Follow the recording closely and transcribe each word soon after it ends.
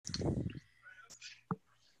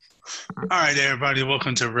All right, everybody,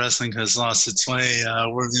 welcome to Wrestling Has Lost Its Way.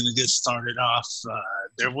 We're going to get started off.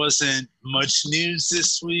 There wasn't much news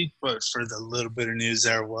this week, but for the little bit of news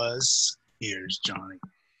there was, here's Johnny.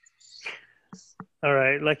 All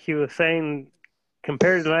right, like you were saying,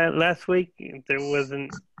 compared to last week, there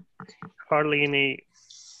wasn't hardly any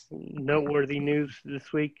noteworthy news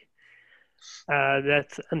this week.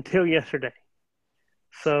 That's until yesterday.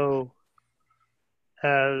 So,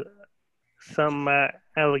 some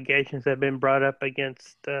allegations have been brought up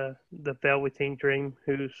against the Velveteen Dream,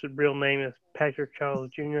 whose real name is Patrick Charles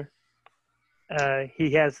Jr.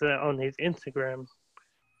 He has on his Instagram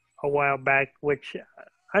a while back, which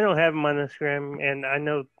I don't have him on Instagram, and I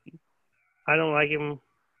know I don't like him,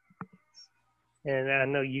 and I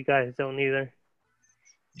know you guys don't either.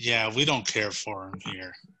 Yeah, we don't care for him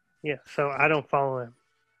here. Yeah, so I don't follow him.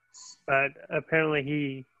 But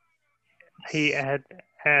apparently he had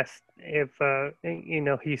asked if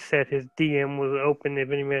he said his DM was open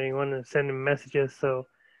if anybody wanted to send him messages. So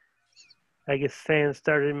I guess fans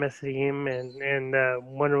started messaging him, and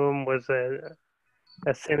one of them was a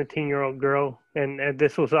 17-year-old girl, and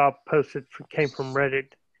this was all came from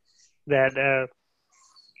Reddit, that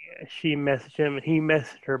she messaged him and he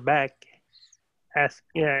messaged her back,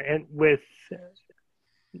 and with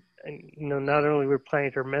not only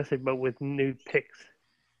replying to her message but with nude pics,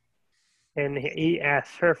 and he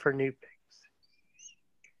asked her for nude pics,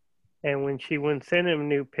 and when she wouldn't send him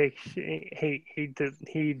nude pics,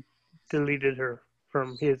 he deleted her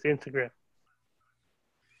from his Instagram.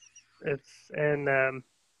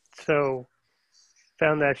 So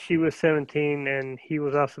found out she was 17, and he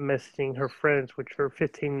was also messaging her friends, which were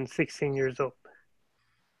 15 and 16 years old.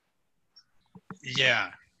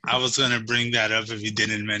 Yeah, I was going to bring that up if you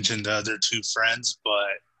didn't mention the other two friends,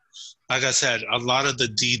 but like I said, a lot of the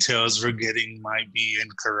details we're getting might be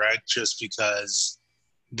incorrect just because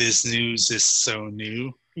this news is so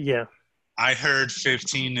new. Yeah. I heard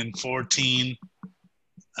 15 and 14.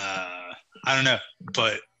 I don't know,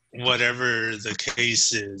 but whatever the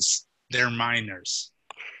case is, they're minors.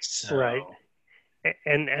 So. Right.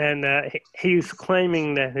 And he was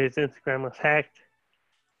claiming that his Instagram was hacked,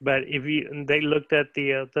 but they looked at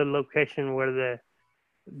the location where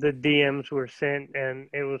the DMs were sent, and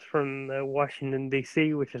it was from Washington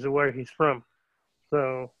D.C., which is where he's from.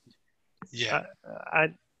 So yeah,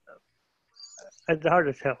 it's hard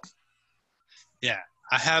to tell. Yeah,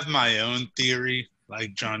 I have my own theory.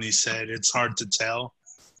 Like Johnny said, it's hard to tell.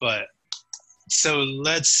 But so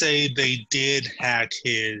let's say they did hack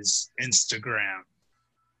his Instagram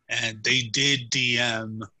and they did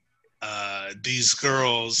DM these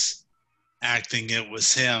girls acting it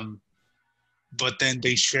was him, but then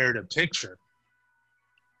they shared a picture.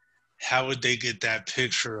 How would they get that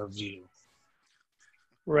picture of you?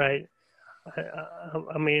 Right.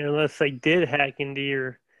 I mean, unless they did hack into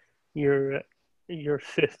your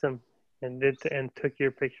system and took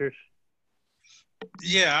your pictures.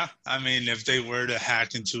 Yeah, I mean, if they were to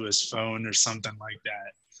hack into his phone or something like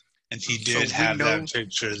that, and he did have that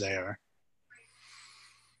picture there.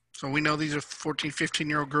 So we know these are 14,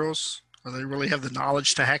 15-year-old girls. Do they really have the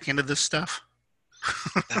knowledge to hack into this stuff?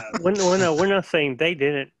 No, we're not saying they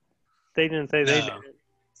didn't. They didn't say they didn't.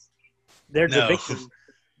 They're the victims.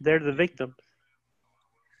 They're the victims.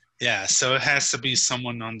 Yeah, so it has to be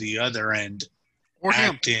someone on the other end or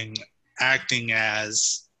acting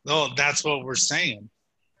as. Oh, that's what we're saying.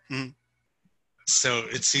 Mm-hmm. So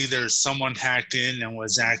it's either someone hacked in and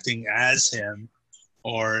was acting as him,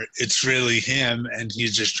 or it's really him and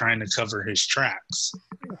he's just trying to cover his tracks.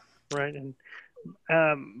 Right. And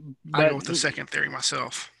I go with the second theory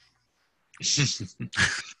myself.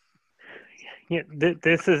 Yeah,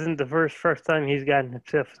 this isn't the first time he's gotten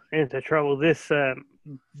himself into trouble. This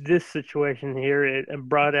situation here, it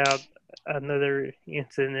brought out another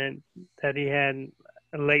incident that he had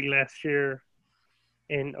late last year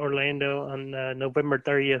in Orlando on November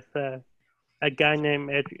 30th. A guy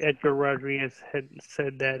named Edgar Rodriguez had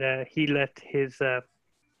said that he left his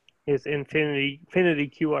Infinity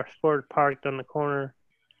QR Sport parked on the corner.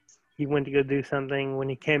 He went to go do something. When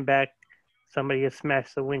he came back, somebody had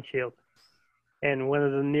smashed the windshield. And one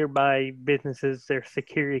of the nearby businesses, their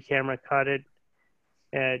security camera caught it.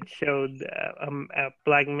 It showed a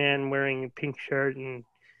black man wearing a pink shirt and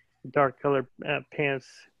dark colored pants,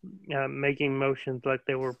 making motions like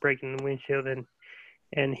they were breaking the windshield,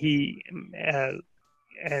 and he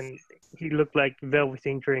looked like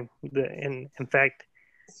Velveteen Dream. In fact,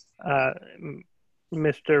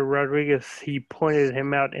 Mr. Rodriguez, he pointed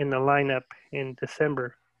him out in the lineup in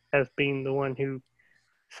December as being the one who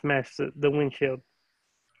smashed the windshield.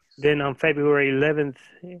 Then on February 11th,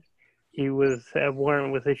 he was a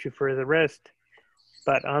warrant was issued for his arrest.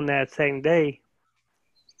 But on that same day,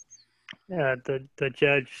 the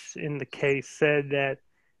judge in the case said that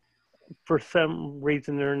for some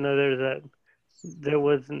reason or another that there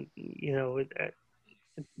wasn't,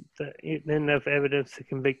 enough evidence to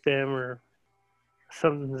convict them or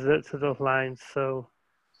something to those lines. So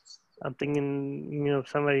I'm thinking,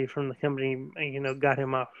 somebody from the company, got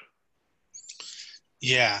him off.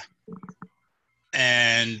 Yeah.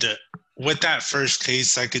 And with that first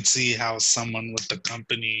case, I could see how someone with the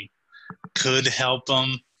company could help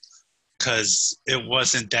him because it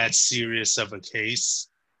wasn't that serious of a case.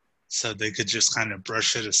 So they could just kind of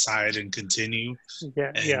brush it aside and continue.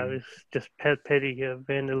 Yeah, it's just petty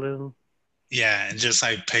vandalism. Yeah, and just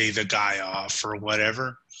like pay the guy off or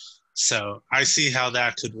whatever. So I see how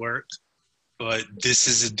that could work. But this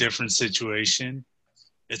is a different situation.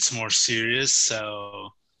 It's more serious.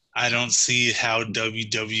 So I don't see how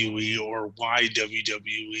WWE or why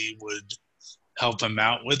WWE would help him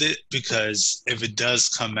out with it, because if it does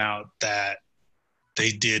come out that they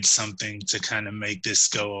did something to kind of make this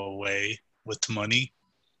go away with money,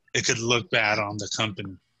 it could look bad on the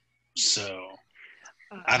company. So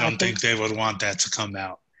I don't think they would want that to come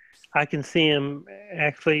out. I can see him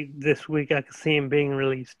actually this week. I can see him being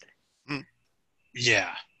released.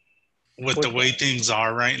 Yeah. With the way things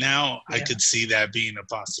are right now, yeah. I could see that being a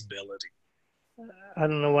possibility. I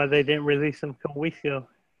don't know why they didn't release him a couple weeks ago.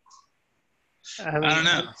 I don't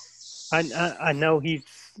know. I know he's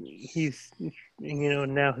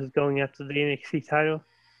now he's going after the NXT title,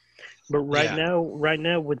 but right now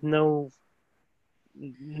with no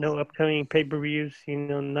upcoming pay-per-views,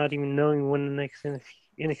 not even knowing when the next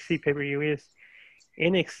NXT pay-per-view is,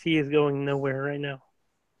 NXT is going nowhere right now.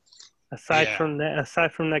 Aside from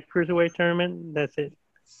that cruiserweight tournament, that's it.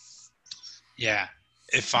 Yeah,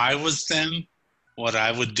 if I was them, what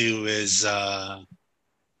I would do is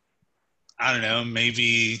I don't know,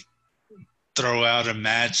 maybe throw out a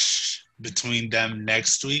match between them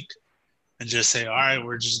next week and just say, all right,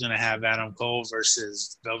 we're just going to have Adam Cole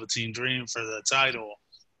versus Velveteen Dream for the title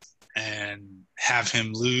and have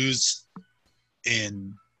him lose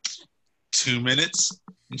in 2 minutes.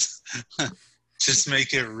 Just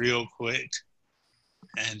make it real quick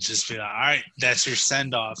and just be like, all right, that's your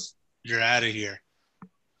send-off. You're out of here.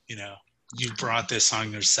 You brought this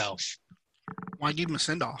on yourself. Why give him a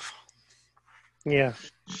send-off? Yeah.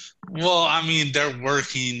 Well, I mean, they're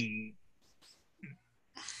working.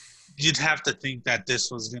 You'd have to think that this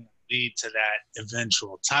was going to lead to that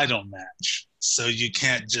eventual title match. So you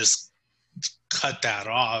can't just cut that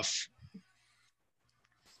off.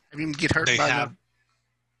 Have him get hurt They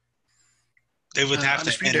would have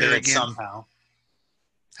to end it somehow.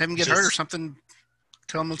 Have him get hurt or something.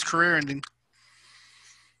 Tell him it's career ending.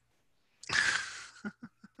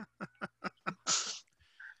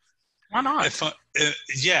 Why not?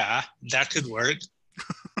 Yeah, that could work.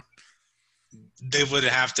 They would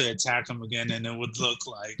have to attack him again, and it would look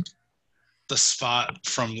like the spot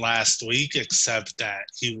from last week, except that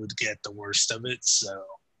he would get the worst of it. So,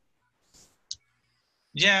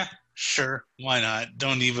 yeah, sure, why not?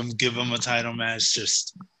 Don't even give him a title match.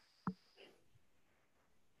 Just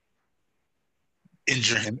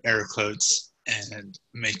injure him, air quotes, and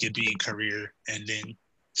make it be career ending.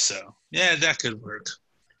 So, yeah, that could work.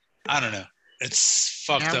 I don't know. It's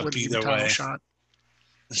fucked up either way. Shot.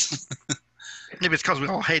 Maybe it's because we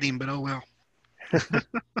all hate him, but oh well.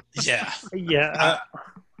 Yeah. Yeah.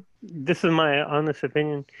 This is my honest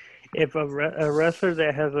opinion. If a wrestler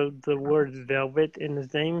that has the word velvet in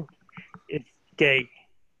his name, it's gay.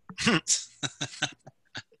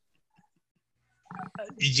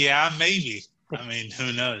 Yeah, maybe. I mean,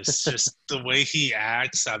 who knows? Just the way he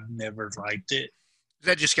acts, I've never liked it. Is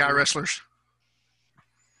that just guy wrestlers?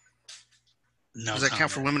 No. Does that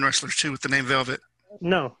count for women wrestlers too with the name Velvet?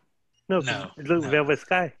 No. Velvet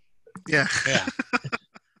Sky. Yeah. Yeah.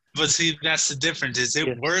 But see, that's the difference. Is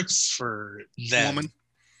it works for them. Woman.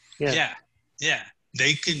 Yeah. Yeah.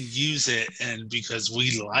 They can use it and because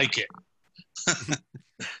we like it.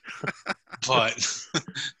 But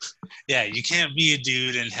yeah, you can't be a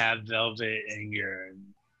dude and have Velvet in your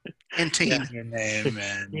teen. Your name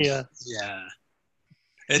and yeah.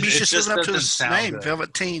 It just just living up to doesn't his sound name, good.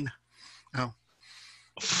 Velvet Teen. Oh.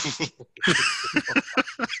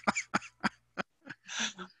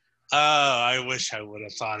 Oh, I wish I would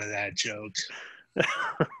have thought of that joke.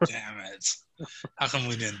 Damn it. How come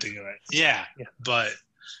we didn't think of it? Yeah. But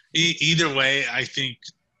either way, I think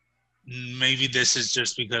maybe this is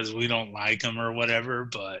just because we don't like him or whatever,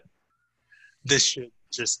 but this should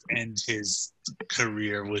just end his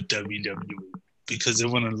career with WWE because it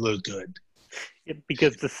wouldn't look good.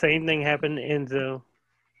 Because the same thing happened to Enzo,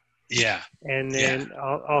 Yeah. and then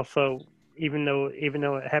also, even though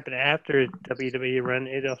it happened after his WWE run,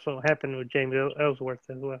 it also happened with James Ellsworth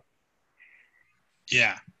as well.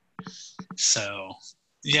 Yeah. So,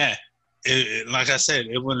 yeah, like I said,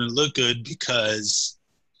 it wouldn't look good because,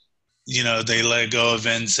 they let go of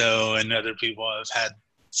Enzo and other people have had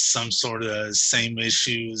some sort of same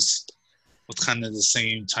issues with kind of the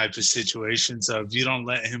same type of situation. So if you don't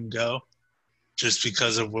let him go just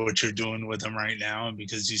because of what you're doing with him right now and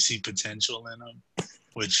because you see potential in him,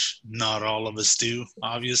 which not all of us do,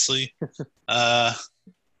 obviously, that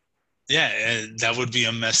would be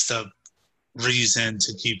a messed up reason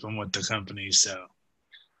to keep him with the company. So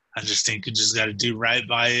I just think you just got to do right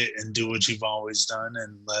by it and do what you've always done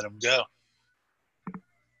and let him go.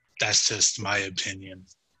 That's just my opinion.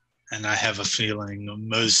 And I have a feeling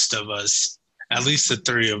most of us, at least the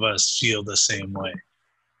three of us, feel the same way.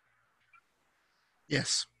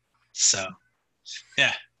 Yes. So,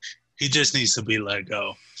 yeah, he just needs to be let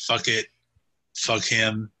go. Fuck it. Fuck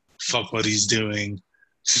him. Fuck what he's doing.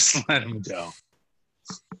 Just let him go.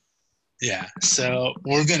 Yeah, so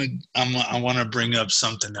I want to bring up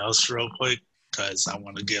something else real quick because I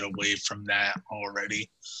want to get away from that already.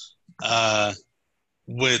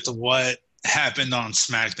 With what happened on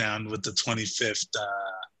SmackDown with the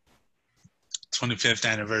 25th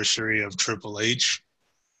anniversary of Triple H,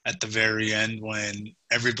 at the very end when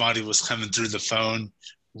everybody was coming through the phone,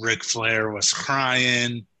 Ric Flair was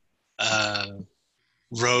crying,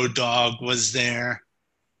 Road Dogg was there.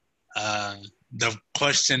 The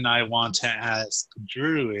question I want to ask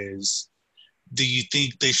Drew is, do you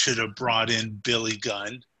think they should have brought in Billy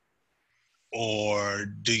Gunn? Or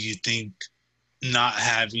do you think not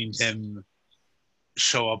having him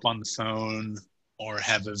show up on the phone or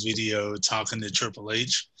have a video talking to Triple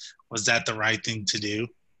H, was that the right thing to do?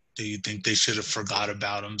 Do you think they should have forgot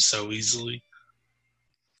about him so easily?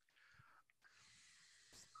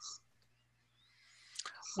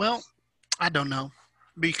 Well, I don't know.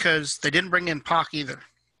 Because they didn't bring in Pac either,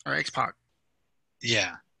 or X-Pac.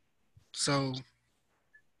 Yeah. So.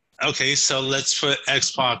 Okay, so let's put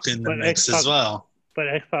X-Pac in the mix as well. But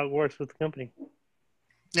X-Pac works with the company.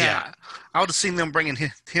 Yeah. I would have seen them bringing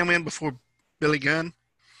him in before Billy Gunn.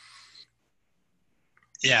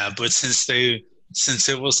 Yeah, but since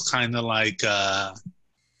it was kind of like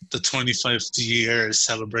the 25th year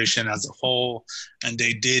celebration as a whole, and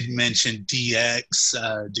they did mention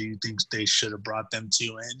DX, do you think they should have brought them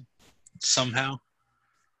two in somehow?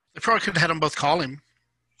 They probably could have had them both call him,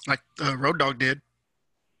 like Road Dogg did.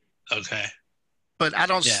 Okay. But I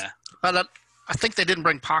don't. Yeah. But I think they didn't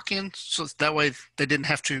bring Pac in, so that way they didn't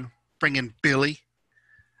have to bring in Billy.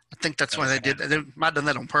 I think that's why they did. They might have done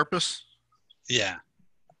that on purpose. Yeah.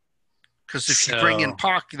 Because if you bring in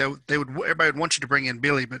Pac, everybody would want you to bring in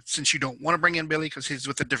Billy, but since you don't want to bring in Billy because he's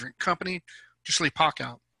with a different company, just leave Pac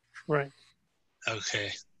out. Right.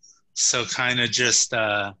 Okay. So kind of just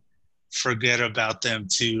forget about them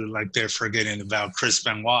too, like they're forgetting about Chris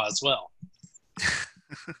Benoit as well.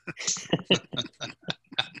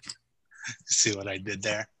 See what I did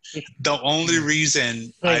there? The only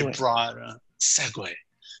reason I brought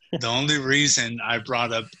the only reason I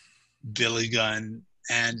brought up Billy Gunn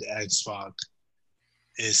and X-Pac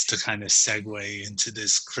is to kind of segue into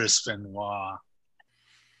this Chris Benoit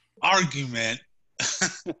argument.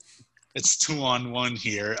 It's 2-on-1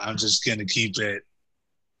 here. I'm just going to keep it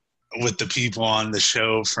with the people on the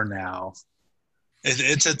show for now.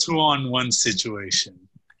 It's a 2-on-1 situation.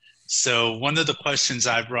 So one of the questions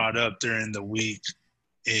I brought up during the week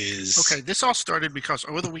is... Okay, this all started because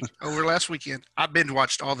over last weekend, I binge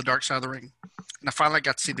watched all the Dark Side of the Ring. And I finally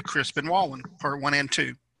got to see the Chris Benoit one, part 1 and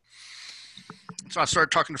 2. So I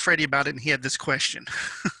started talking to Freddie about it, and he had this question.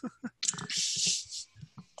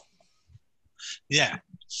 Yeah.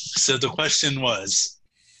 So the question was,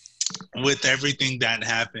 with everything that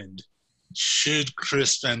happened, should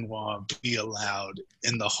Chris Benoit be allowed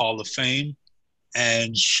in the Hall of Fame?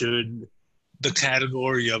 And should the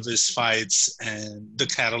category of his fights and the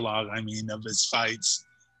catalog, of his fights,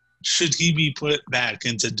 should he be put back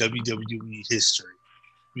into WWE history?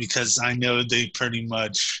 Because I know they pretty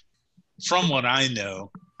much, from what I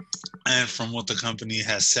know, and from what the company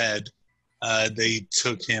has said, they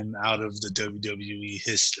took him out of the WWE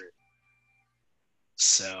history.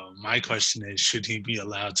 So my question is, should he be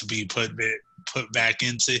allowed to be put back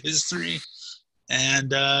into history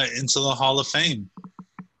and into the Hall of Fame?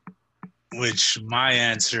 Which my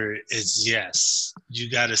answer is yes. You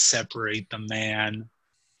got to separate the man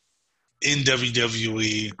in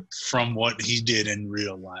WWE from what he did in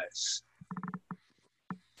real life.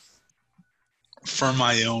 for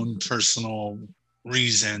my own personal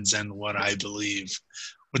reasons and what I believe,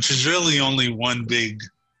 which is really only one big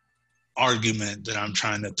argument that I'm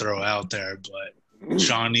trying to throw out there, but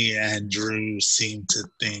Johnny and Drew seem to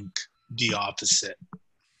think the opposite.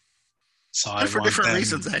 So I for want different them,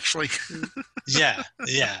 reasons, actually. yeah.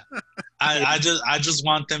 I just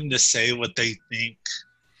want them to say what they think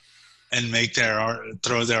and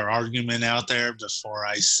throw their argument out there before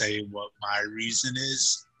I say what my reason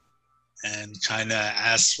is, and kind of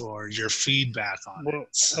ask for your feedback on it.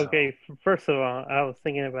 So. Okay, first of all, I was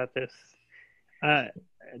thinking about this.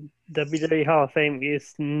 WWE Hall of Fame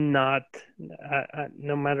is not,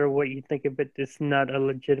 no matter what you think of it, it's not a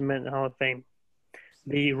legitimate Hall of Fame.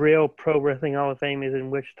 The real Pro Wrestling Hall of Fame is in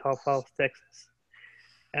Wichita Falls, Texas.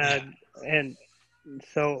 And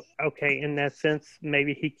so, okay, in that sense,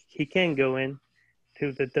 maybe he can go in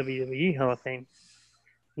to the WWE Hall of Fame,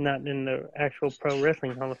 not in the actual Pro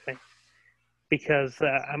Wrestling Hall of Fame. Because,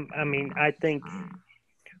 I think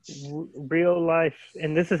real life,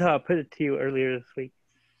 and this is how I put it to you earlier this week,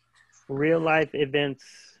 real life events,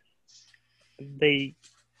 they,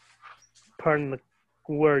 pardon the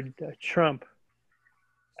word, trump.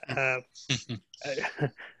 What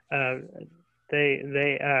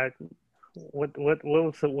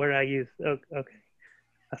was the word I used? Okay.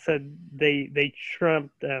 I said they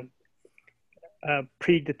trumped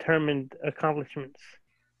predetermined accomplishments.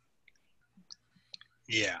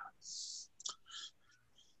 Yeah.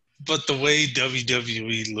 But the way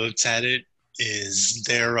WWE looks at it is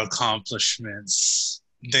their accomplishments.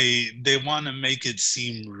 They want to make it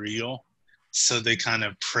seem real, so they kind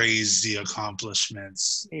of praise the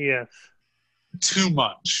accomplishments. Yes. Too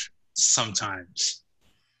much sometimes.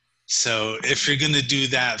 So if you're going to do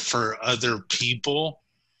that for other people,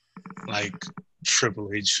 like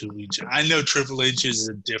Triple H, I know Triple H is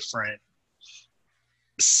a different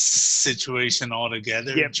situation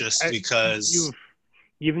altogether, because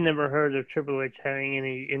you've never heard of Triple H having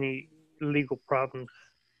any legal problems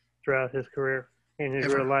throughout his career in his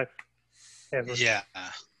real life ever. Yeah,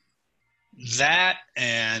 that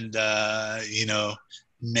and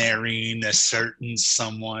marrying a certain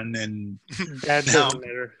someone, and that doesn't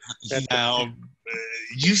matter.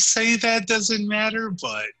 You say that doesn't matter,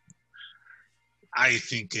 but I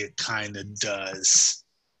think it kind of does.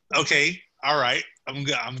 Okay, all right. I'm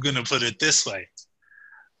gonna put it this way.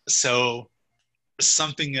 So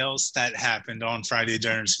something else that happened on Friday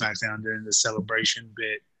during SmackDown during the celebration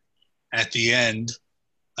bit at the end,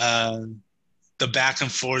 the back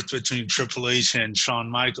and forth between Triple H and Shawn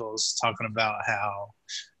Michaels talking about how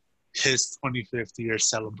his 25th year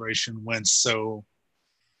celebration went so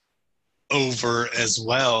over as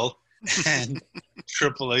well, and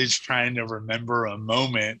Triple H trying to remember a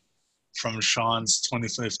moment from Shawn's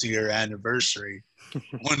 25th year anniversary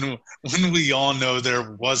when we all know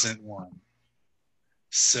there wasn't one.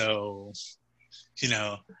 So,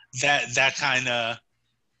 that kind of,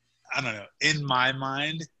 I don't know, in my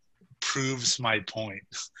mind, proves my point,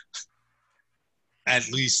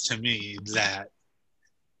 at least to me, that,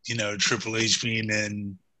 Triple H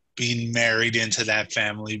being married into that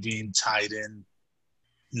family, being tied in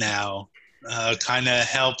now, kind of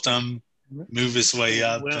helped him move his way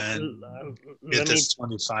up and get this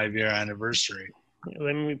 25-year anniversary.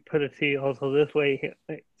 Let me put it to you also this way.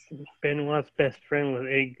 Benoit's best friend was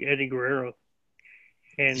Eddie Guerrero.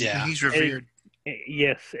 And yeah, he's revered.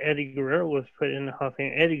 Yes, Eddie Guerrero was put in the Hall of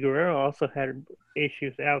Fame. Eddie Guerrero also had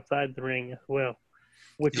issues outside the ring as well,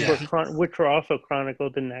 which were also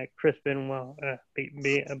chronicled in that Chris Benoit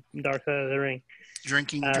Dark Side of the Ring.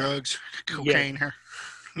 Drinking, drugs, cocaine.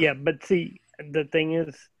 Yeah, but see, the thing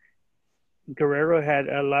is, Guerrero had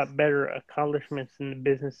a lot better accomplishments in the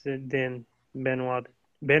business than Benoit did.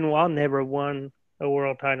 Benoit never won a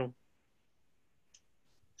world title.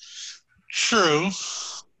 True,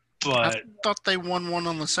 but I thought they won one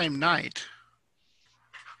on the same night.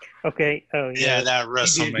 Okay. Oh yeah. Yeah, that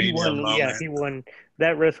WrestleMania moment. Yeah, he won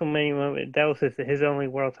that WrestleMania moment. That was his only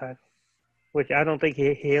world title, which I don't think he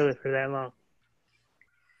held it for that long.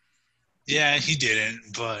 Yeah, he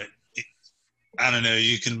didn't, but I don't know.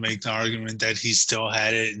 You can make the argument that he still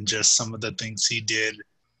had it, and just some of the things he did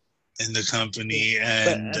in the company.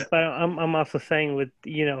 And but I'm also saying, with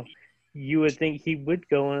you would think he would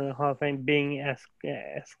go in the Hall of Fame, being as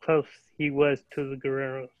close he was to the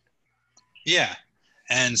Guerreros. Yeah,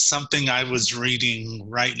 and something I was reading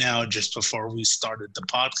right now just before we started the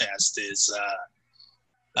podcast is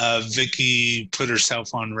Vicky put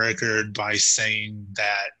herself on record by saying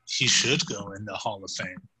that he should go in the Hall of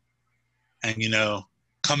Fame. And,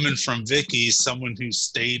 coming from Vicky, someone who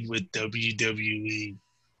stayed with WWE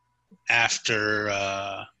after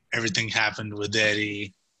everything happened with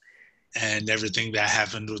Eddie and everything that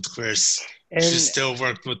happened with Chris, And she still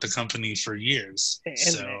worked with the company for years.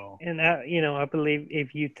 I believe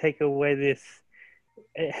if you take away this,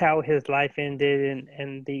 how his life ended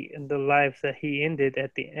and the lives that he ended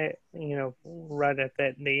at the right at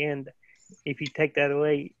the end, if you take that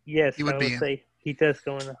away, yes, I would say he does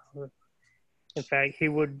go in the Hall of Fame. In fact, he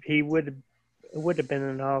would have been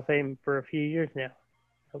in the Hall of Fame for a few years now,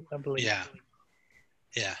 I believe.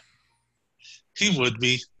 Yeah, he would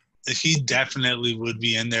be. He definitely would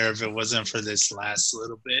be in there if it wasn't for this last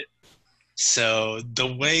little bit. So the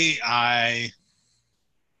way I've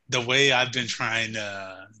been trying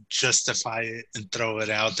to justify it and throw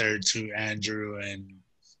it out there to Andrew and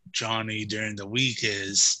Johnny during the week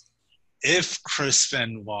is, if Chris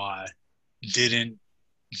Benoit didn't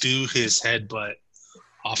do his headbutt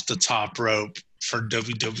off the top rope for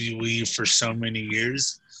WWE for so many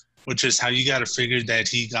years, which is how you got to figure that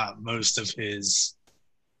he got most of his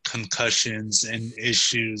concussions and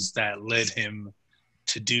issues that led him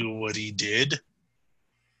to do what he did,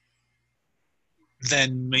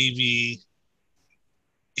 then maybe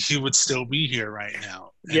he would still be here right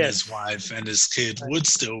now, and his wife and his kid would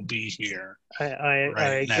still be here.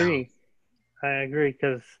 I agree. I agree,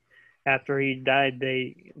 because after he died,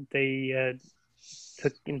 they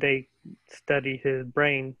studied his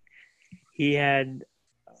brain. He had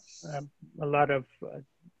a lot of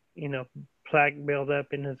plaque build up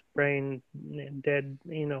in his brain, dead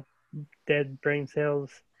brain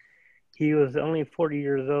cells. He was only 40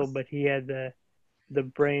 years old, but he had the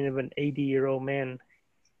brain of an 80-year-old man.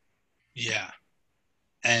 Yeah.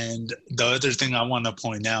 And the other thing I want to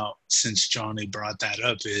point out, since Johnny brought that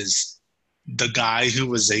up, is the guy who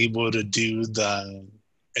was able to do the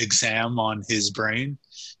exam on his brain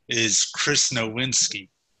is Chris Nowinski,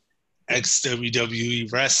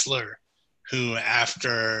 ex-WWE wrestler, who,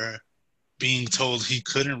 after being told he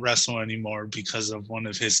couldn't wrestle anymore because of one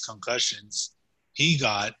of his concussions, he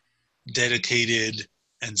got dedicated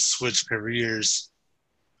and switched careers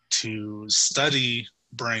to study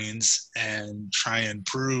brains and try and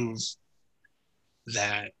prove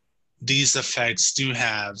that these effects do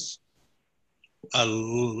have a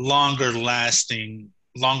longer lasting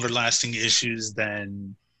issues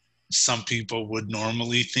than some people would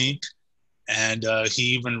normally think. And he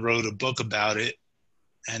even wrote a book about it,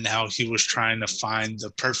 and how he was trying to find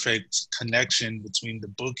the perfect connection between the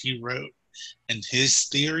book he wrote and his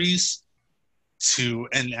theories to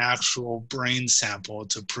an actual brain sample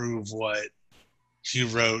to prove what he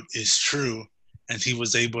wrote is true. And he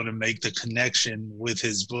was able to make the connection with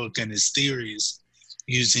his book and his theories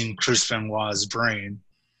using Chris Benoit's brain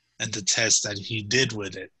and the test that he did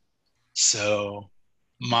with it. So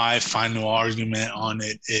my final argument on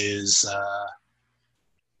it is,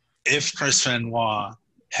 if Chris Benoit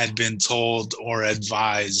had been told or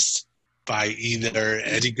advised by either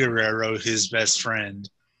Eddie Guerrero, his best friend,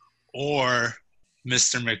 or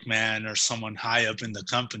Mr. McMahon or someone high up in the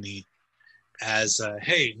company, as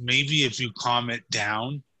hey, maybe if you calm it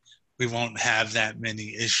down, we won't have that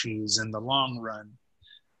many issues in the long run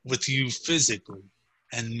with you physically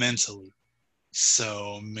and mentally.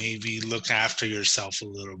 So maybe look after yourself a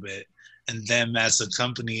little bit. And them as a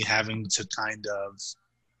company having to kind of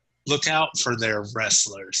look out for their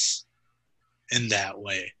wrestlers in that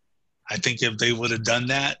way. I think if they would have done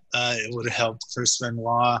that, it would have helped Chris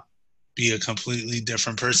Benoit be a completely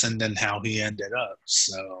different person than how he ended up.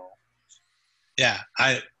 So, yeah,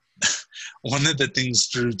 one of the things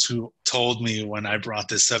Drew told me when I brought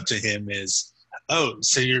this up to him is, oh,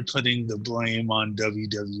 so you're putting the blame on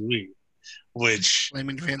WWE, which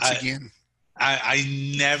blaming Vince again.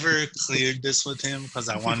 I never cleared this with him because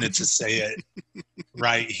I wanted to say it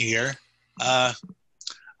right here. I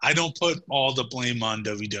don't put all the blame on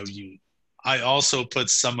WWE. I also put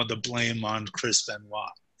some of the blame on Chris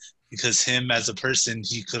Benoit, because him as a person,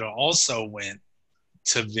 he could have also went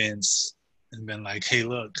to Vince and been like, hey,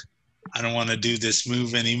 look, I don't want to do this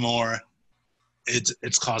move anymore.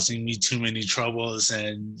 It's causing me too many troubles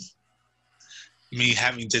and me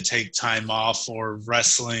having to take time off or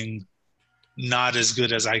wrestling not as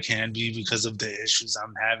good as I can be because of the issues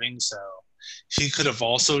I'm having. So he could have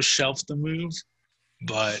also shelved the move,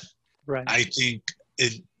 but right.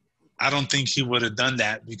 I don't think he would have done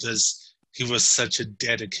that because he was such a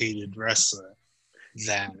dedicated wrestler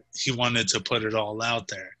that he wanted to put it all out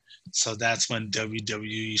there. So that's when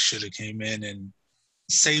WWE should have came in and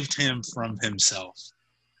saved him from himself,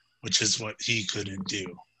 which is what he couldn't do.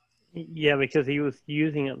 Yeah, because he was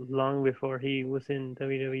using it long before he was in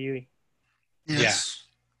WWE. Yes.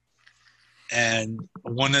 Yeah. And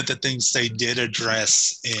one of the things they did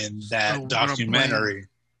address in that documentary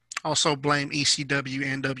Also blame ECW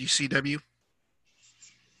and WCW.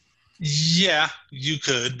 Yeah, you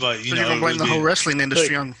could, but So you're gonna blame the whole wrestling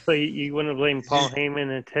industry on So you want to blame Paul Heyman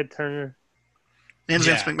and Ted Turner and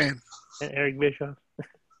Vince McMahon and Eric Bischoff?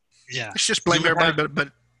 Yeah. Let's just blame everybody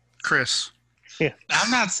but Chris. Yeah. I'm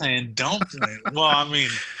not saying don't blame. Well, I mean,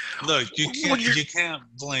 look, you can't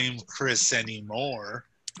blame Chris anymore.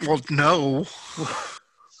 Well, no.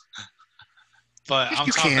 But I'm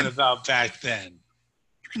talking about back then.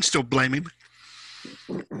 You can still blame him.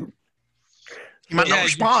 You might not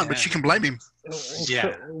respond, but you can blame him. Yeah.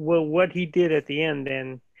 So, well, what he did at the end,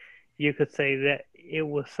 then, you could say that it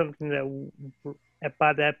was something that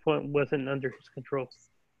by that point wasn't under his control.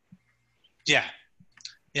 Yeah.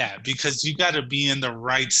 Yeah, because you got to be in the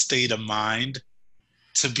right state of mind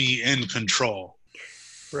to be in control.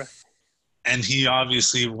 Right. And he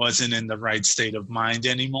obviously wasn't in the right state of mind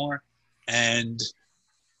anymore. And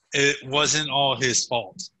it wasn't all his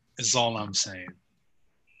fault, is all I'm saying.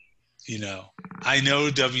 You know, I know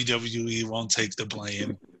WWE won't take the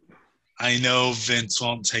blame. I know Vince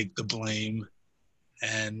won't take the blame.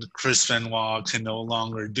 And Chris Benoit can no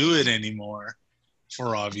longer do it anymore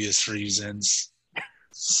for obvious reasons.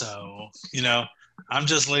 So, you know, I'm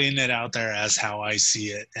just laying it out there as how I see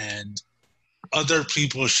it. And other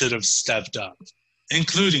people should have stepped up,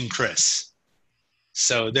 including Chris.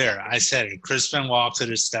 So there, I said it. Chris Benoit could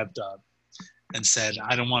have stepped up and said,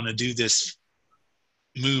 I don't want to do this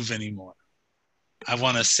move anymore. I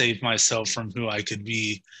want to save myself from who I could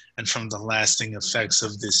be and from the lasting effects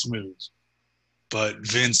of this move. But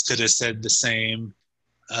Vince could have said the same.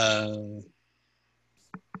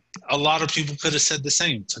 A lot of people could have said the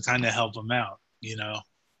same to kind of help him out, you know,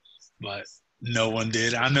 but no one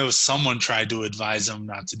did. I know someone tried to advise him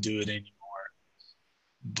not to do it anymore,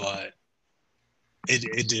 but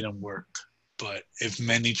it didn't work. But if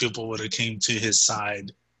many people would have came to his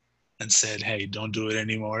side and said, hey, don't do it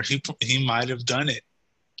anymore, he might have done it,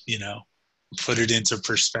 you know, put it into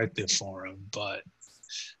perspective for him. But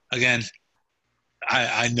again,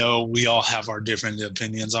 I know we all have our different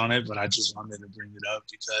opinions on it, but I just wanted to bring it up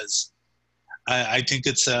because I think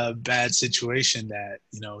it's a bad situation that,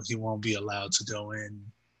 you know, he won't be allowed to go in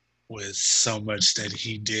with so much that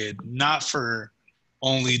he did, not for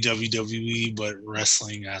only WWE, but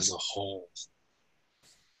wrestling as a whole.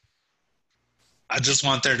 I just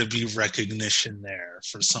want there to be recognition there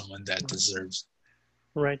for someone that deserves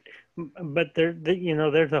it. Right. But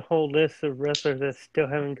there's a whole list of wrestlers that still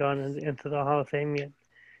haven't gone into the Hall of Fame yet.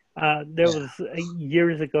 There was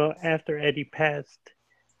years ago after Eddie passed,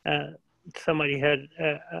 somebody had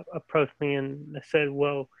approached me and said,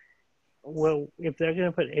 well, if they're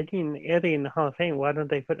going to put Eddie in the Hall of Fame, why don't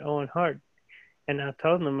they put Owen Hart? And I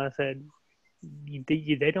told them, I said,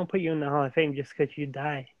 they don't put you in the Hall of Fame just because you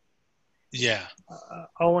die. Yeah.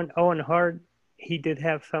 Owen Hart, he did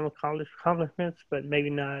have some accomplishments, but maybe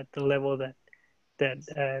not at the level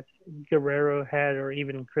that Guerrero had, or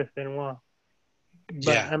even Chris Benoit.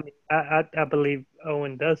 But I mean, I believe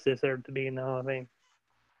Owen does deserve to be in the Hall of Fame.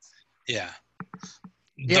 Yeah.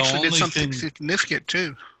 He actually did something significant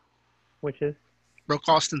too. Which is? Broke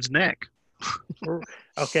Austin's neck.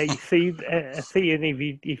 Okay, you see, and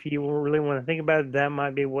if you really want to think about it, that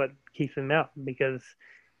might be what keeps him out, because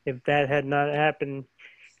if that had not happened,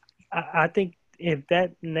 I think if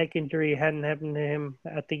that neck injury hadn't happened to him,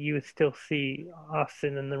 I think you would still see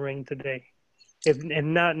Austin in the ring today.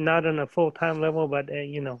 And not on a full-time level, but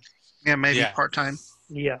you know. Yeah, maybe part-time.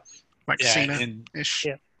 Yeah. Like Cena-ish.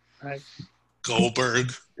 Yeah. Right.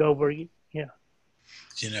 Goldberg. Yeah.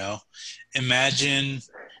 You know, imagine.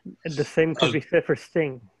 The same could be said for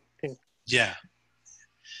Sting. Yeah.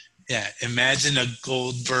 Yeah. Imagine a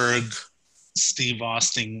Goldberg Steve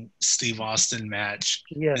Austin match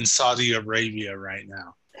in Saudi Arabia right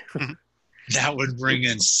now. That would bring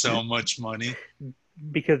in so much money.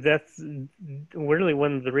 Because that's really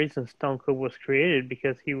one of the reasons Stone Cold was created,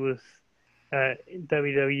 because he was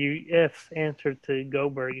WWF's answer to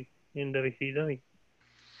Goldberg in WCW.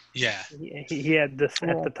 Yeah. He had this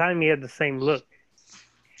at the time. He had the same look.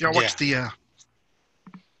 Y'all watch the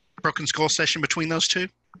Broken Skull session between those two?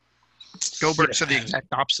 Goldberg said the exact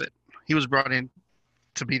opposite. He was brought in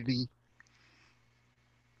to be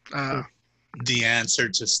the answer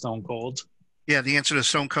to Stone Cold. Yeah, the answer to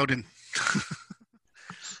Stone Cold. And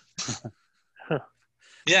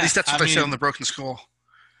yeah, at least that's what they said on the Broken Skull.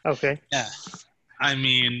 Okay. Yeah, I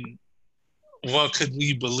mean, what could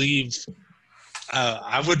we believe?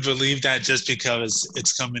 I would believe that just because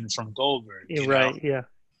it's coming from Goldberg. You're right. Yeah.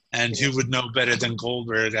 And who would know better than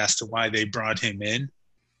Goldberg as to why they brought him in?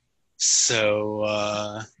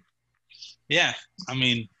 So, yeah, I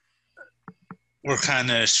mean, we're kind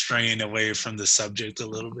of straying away from the subject a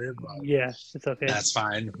little bit, but Yeah, it's okay. that's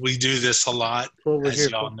fine. We do this a lot, That's what we're as here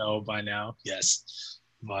y'all for. know by now. Yes,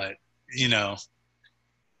 but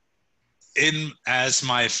as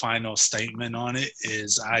my final statement on it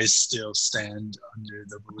is, I still stand under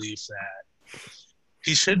the belief that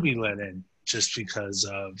he should be let in, just because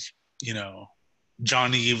of,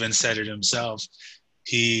 Johnny even said it himself.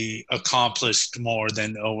 He accomplished more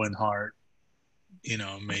than Owen Hart,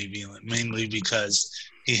 maybe mainly because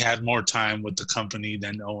he had more time with the company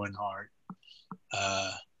than Owen Hart.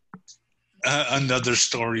 Another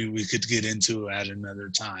story we could get into at another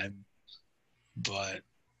time. But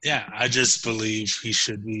yeah, I just believe he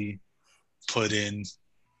should be put in,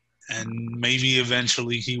 and maybe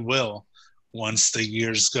eventually he will, once the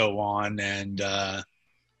years go on and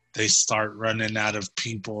they start running out of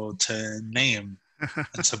people to name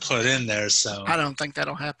and to put in there. So I don't think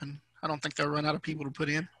that'll happen. I don't think they'll run out of people to put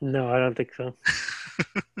in. No, I don't think so.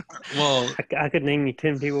 well, I could name you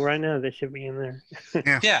 10 people right now that should be in there.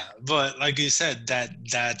 yeah, but like you said,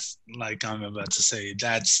 that's like I'm about to say,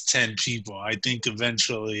 that's 10 people. I think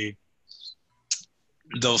eventually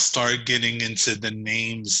they'll start getting into the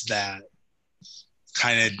names that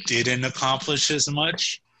kind of didn't accomplish as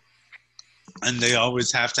much, and they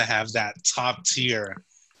always have to have that top tier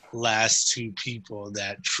last two people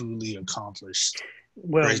that truly accomplished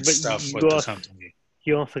great stuff with the company.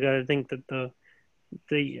 You also got to think that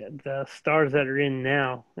the stars that are in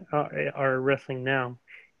now are wrestling now.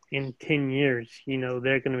 In 10 years,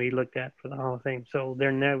 they're going to be looked at for the Hall of Fame. So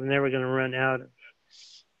they're never going to run out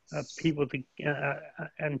of people to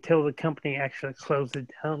until the company actually closes it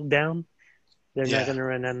down. They're not going to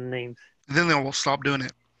run out of names. And then they'll stop doing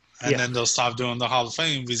it. And then they'll stop doing the Hall of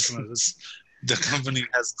Fame because the company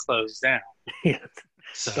has closed down. Yes.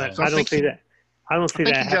 So but I don't see that. I don't see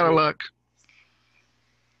that. I think he's out of luck.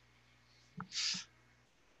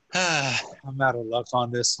 I'm out of luck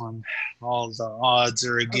on this one. All the odds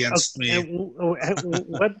are against me.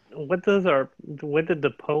 What did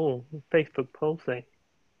the Facebook poll say?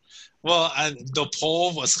 Well, the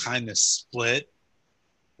poll was kind of split.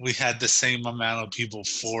 We had the same amount of people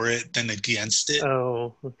for it than against it.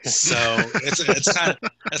 Oh, okay. So it's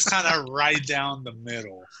kind of right down the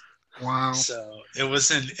middle. Wow. So it was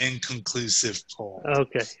an inconclusive poll.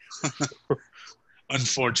 Okay.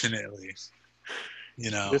 Unfortunately,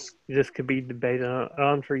 this could be debated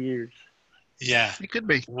on for years. Yeah, it could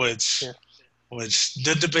be. Which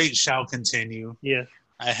the debate shall continue. Yeah.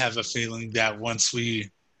 I have a feeling that once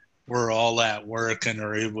we're all at work and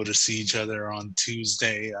are able to see each other on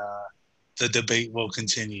Tuesday, the debate will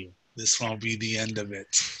continue. This won't be the end of it.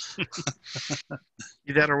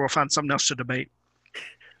 Either that or we'll find something else to debate.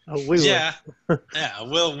 Oh, we will. Yeah.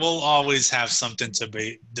 We'll always have something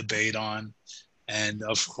to debate on, and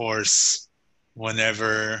of course,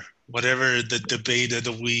 whatever the debate of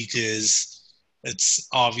the week is, it's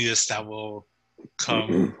obvious that we'll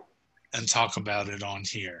come and talk about it on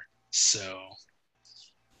here. So,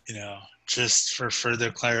 just for further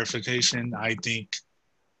clarification, I think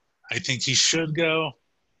he should go,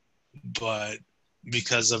 but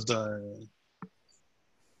because of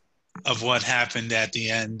what happened at the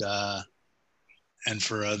end, and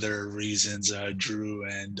for other reasons, Drew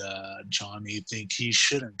and Johnny think he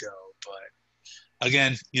shouldn't go. But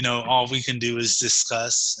again, all we can do is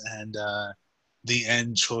discuss, and the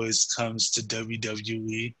end choice comes to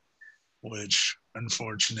WWE, which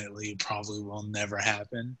unfortunately probably will never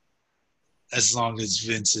happen as long as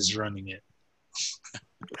Vince is running it,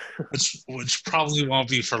 which probably won't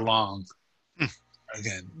be for long.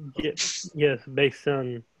 Again, yes, based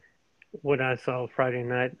on what I saw Friday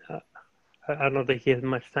night, I don't think he has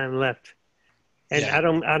much time left, and I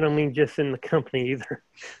don't mean just in the company either.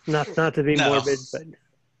 Not to be morbid, but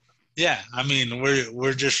yeah, I mean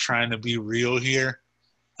we're just trying to be real here.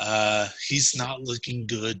 He's not looking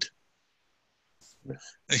good.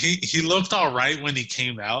 He looked all right when he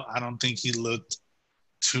came out. I don't think he looked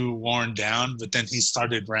too worn down, but then he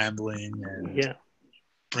started rambling and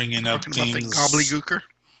bringing up things. About the gobbledygooker?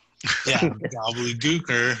 Yeah,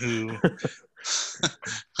 gobbledygooker who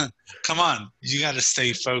come on, you got to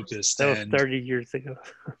stay focused. That was 30 years ago.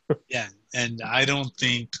 Yeah, and I don't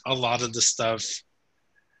think a lot of the stuff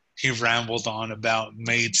he rambled on about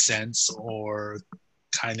made sense or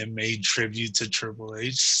kind of made tribute to Triple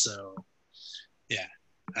H. So, yeah,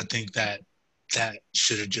 I think that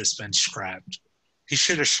should have just been scrapped. He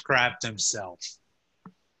should have scrapped himself.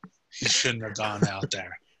 He shouldn't have gone out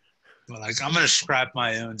there. But I'm going to scrap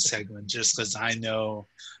my own segment just because I know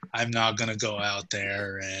I'm not going to go out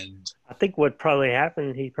there. And I think what probably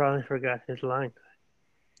happened, he probably forgot his line.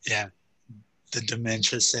 Yeah, the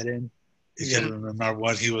dementia set in. He couldn't remember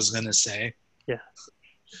what he was going to say. Yeah.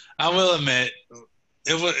 I will admit,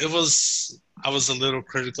 it was I was a little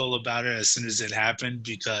critical about it as soon as it happened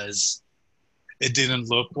because it didn't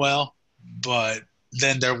look well. But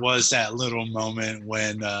then there was that little moment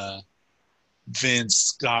when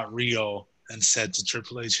Vince got real and said to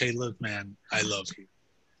Triple H, "Hey, look, man, I love you."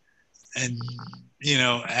 And, you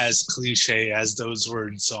know, as cliche as those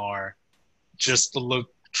words are, just the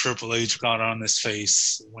look Triple H got on his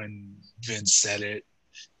face when Vince said it,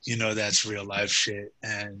 you know, that's real life shit.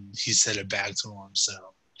 And he said it back to him. So,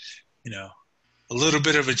 you know, a little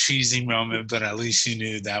bit of a cheesy moment, but at least you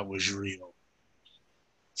knew that was real.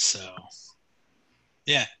 So,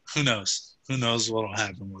 yeah, who knows? Who knows what'll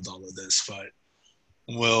happen with all of this? But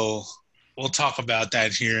we'll talk about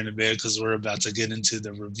that here in a bit because we're about to get into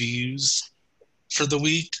the reviews for the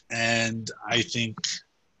week. And I think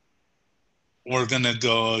we're going to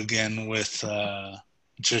go again with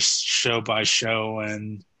just show by show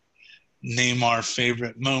and name our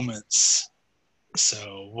favorite moments.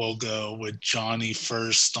 So we'll go with Johnny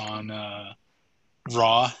first on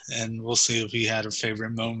Raw, and we'll see if he had a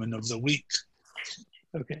favorite moment of the week.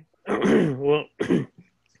 Okay. Well,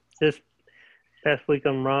 this past week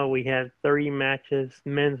on Raw, we had 30 matches,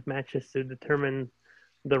 men's matches, to determine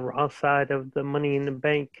the Raw side of the Money in the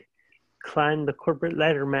Bank climb the corporate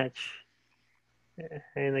ladder match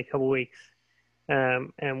in a couple weeks.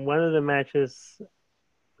 And one of the matches,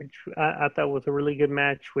 which I thought was a really good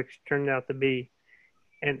match, which turned out to be,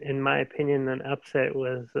 and in my opinion, an upset,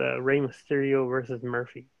 was Rey Mysterio versus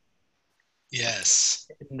Murphy.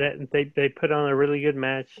 Yes. That they put on a really good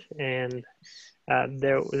match, and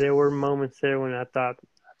there were moments there when I thought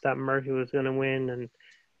Murphy was going to win, and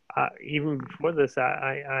even before this,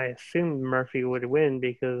 I assumed Murphy would win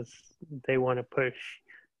because they want to push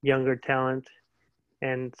younger talent,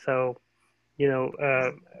 and so, you know,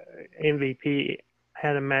 MVP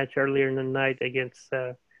had a match earlier in the night against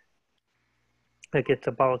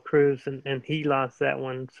Apollo Crews, and he lost that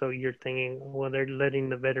one. So you're thinking, well, they're letting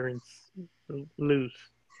the veterans lose,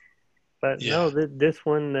 but Yeah. no, this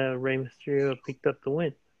one, Rey Mysterio picked up the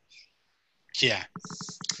win. Yeah,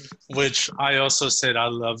 which I also said I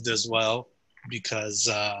loved as well because,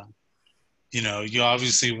 you know, you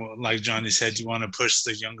obviously, like Johnny said, you want to push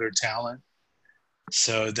the younger talent.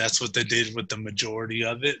 So that's what they did with the majority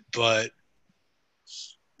of it. But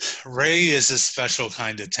Ray is a special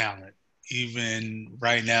kind of talent. Even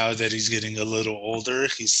right now that he's getting a little older,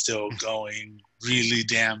 he's still going really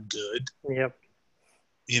damn good. Yep.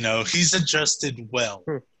 You know, he's adjusted well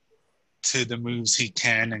to the moves he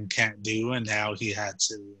can and can't do, and how he had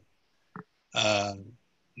to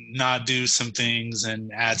not do some things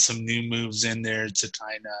and add some new moves in there to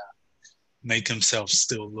kind of make himself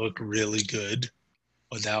still look really good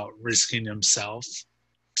without risking himself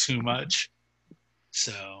too much.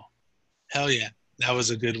 So, hell yeah, that was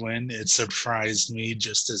a good win. It surprised me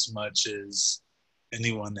just as much as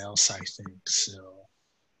anyone else, I think. So,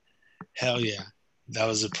 hell yeah. That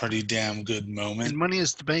was a pretty damn good moment. And Money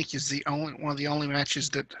is the Bank is one of the only matches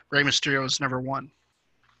that Rey Mysterio has never won.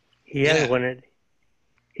 He has won it.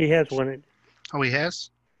 He has won it. Oh, he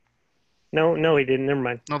has? No, he didn't. Never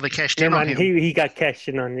mind. No, they cashed in on him. He got cashed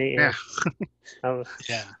in on me. Yeah.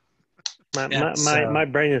 Yeah. My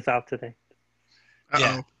brain is off today.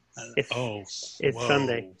 Uh-oh. Yeah. It's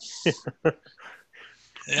Sunday.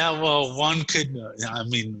 Yeah, well, one could. I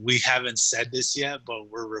mean, we haven't said this yet, but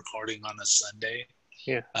we're recording on a Sunday.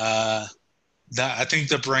 Yeah. I think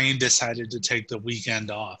the brain decided to take the weekend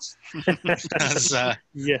off because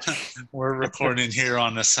we're recording here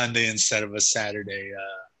on a Sunday instead of a Saturday.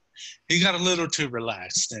 He got a little too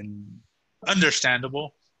relaxed, and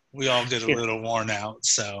understandable. We all get a little worn out,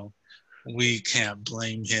 so we can't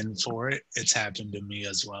blame him for it. It's happened to me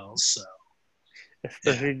as well. So,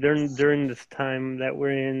 especially during this time that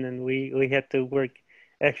we're in, and we have to work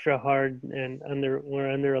extra hard, and we're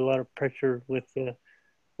under a lot of pressure with the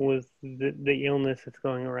illness that's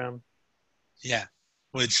going around. Yeah,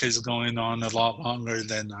 which is going on a lot longer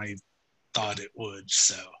than I thought it would.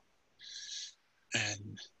 So,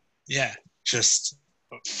 and yeah, just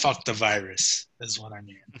fuck the virus is what I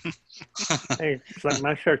mean. Hey, it's like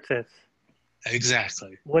my shirt says.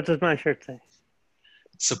 Exactly. What does my shirt say?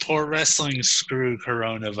 Support wrestling, screw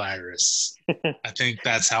coronavirus. I think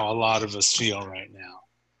that's how a lot of us feel right now.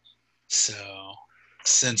 So,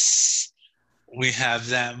 since we have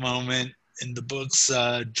that moment in the books,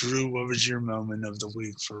 Drew, what was your moment of the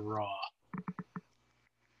week for Raw?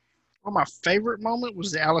 Well, my favorite moment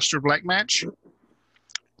was the Aleister Black match.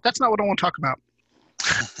 That's not what I want to talk about.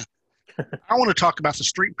 I want to talk about the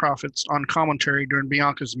Street Profits on commentary during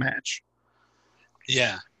Bianca's match.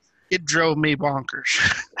 Yeah. it drove me bonkers.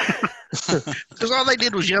 Because all they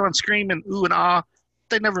did was yell and scream and ooh and ah.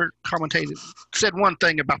 They never said one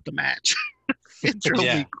thing about the match. It drove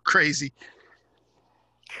me crazy.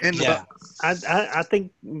 And I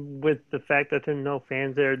think with the fact that there are no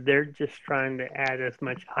fans there, they're just trying to add as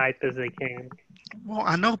much hype as they can. Well,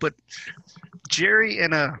 I know, but Jerry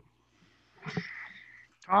and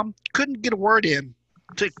Tom couldn't get a word in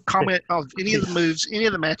to comment on any of the moves, any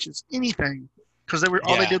of the matches, anything, because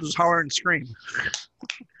all they did was holler and scream.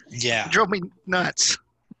 Yeah, it drove me nuts.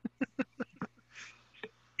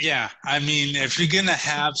 Yeah, I mean, if you're gonna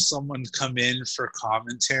have someone come in for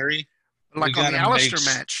commentary, like on the Alistair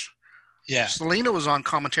match, yeah, Selena was on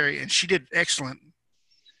commentary and she did excellent.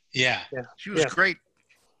 Yeah, she was great.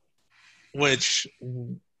 Which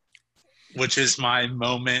is my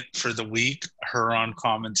moment for the week. Her on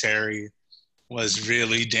commentary was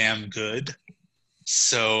really damn good.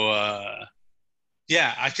 So,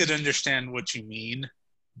 I could understand what you mean,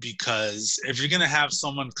 because if you're going to have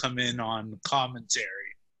someone come in on commentary,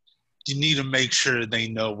 you need to make sure they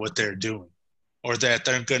know what they're doing, or that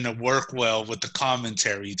they're going to work well with the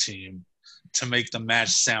commentary team to make the match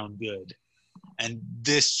sound good. And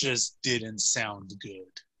this just didn't sound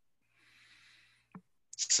good.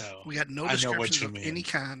 So we had no descriptions of any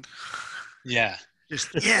kind. Yeah. Just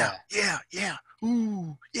yeah.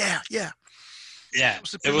 Ooh, yeah. Yeah.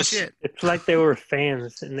 It was it. It's like they were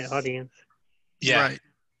fans in the audience. Yeah. Right.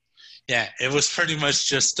 Yeah, it was pretty much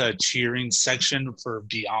just a cheering section for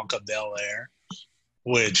Bianca Belair,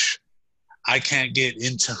 which I can't get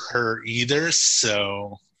into her either,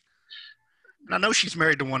 so... I know she's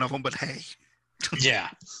married to one of them, but hey. Yeah.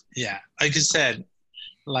 Like I said,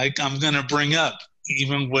 I'm going to bring up,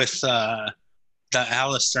 even with the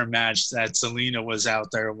Alistair match that Selena was out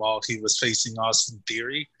there while he was facing Austin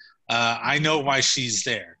Theory, I know why she's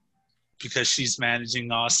there, because she's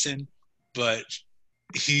managing Austin, but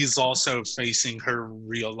he's also facing her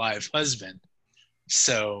real life husband.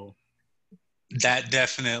 So that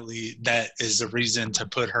is a reason to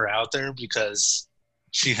put her out there, because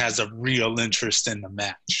she has a real interest in the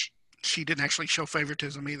match. She didn't actually show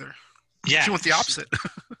favoritism either. Yeah. She went the opposite.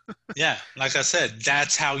 Yeah. Like I said,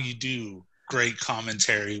 that's how you do great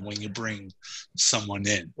commentary when you bring someone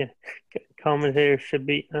in. Yeah. Commentators should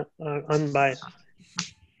be unbiased.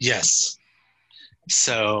 Yes.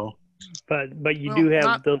 So... But you do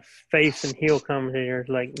have those face and heel commentators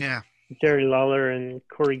like Jerry Lawler and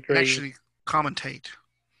Corey Graves. Actually commentate.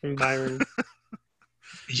 And Byron.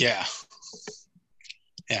 Yeah.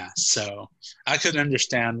 So I could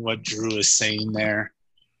understand what Drew is saying there.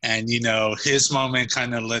 And, his moment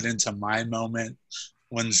kind of led into my moment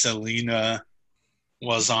when Zelina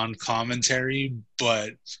was on commentary,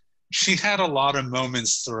 but she had a lot of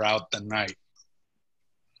moments throughout the night.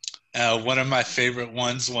 One of my favorite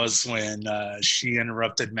ones was when she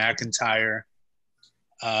interrupted McIntyre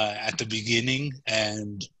at the beginning,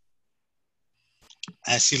 and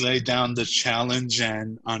as he laid down the challenge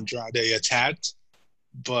and Andrade attacked.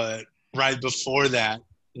 But right before that,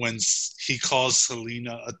 when he calls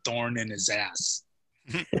Selena a thorn in his ass,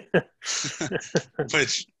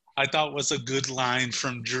 which I thought was a good line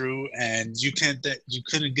from Drew, and you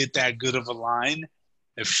couldn't get that good of a line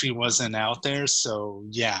if she wasn't out there. So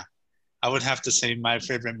yeah. I would have to say my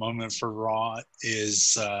favorite moment for Raw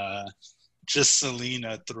is just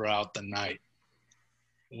Selena throughout the night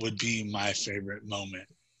would be my favorite moment.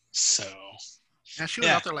 So, yeah, she was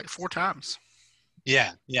out there like 4 times.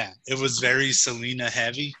 Yeah. It was very Selena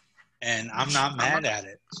heavy, and I'm not mad at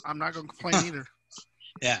it. I'm not going to complain either.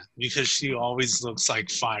 Yeah, because she always looks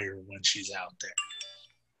like fire when she's out there.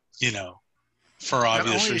 For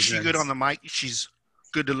obvious reasons. Not only is she good on the mic, she's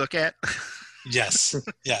good to look at. Yes.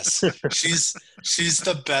 She's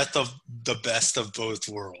the best of both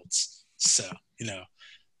worlds. So,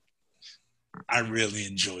 I really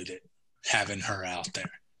enjoyed it having her out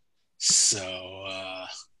there. So,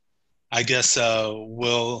 I guess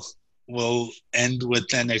we'll end with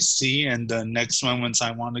NXT, and the next moments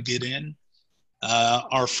I want to get in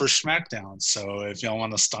are for SmackDown. So if y'all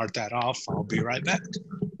want to start that off, I'll be right back.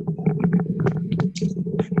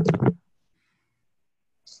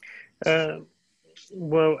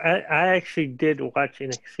 Well, I actually did watch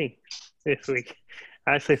NXT this week.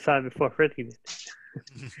 I actually saw it before Freddie did.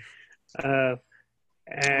 And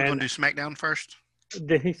we're going to do SmackDown first?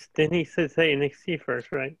 Did he say NXT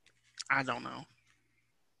first, right? I don't know.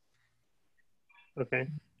 Okay.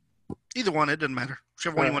 Either one, it doesn't matter.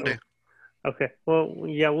 Whichever one you want to do. Okay. Well,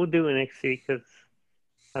 yeah, we'll do NXT because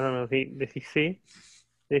I don't know if did he see it?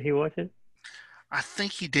 Did he watch it? I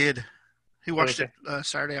think he did. He watched it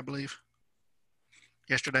Saturday, I believe.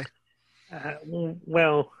 Yesterday.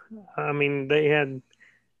 Well, I mean, they had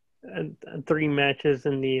 3 matches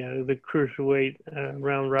in the cruiserweight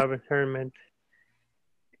round robin tournament,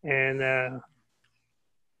 and there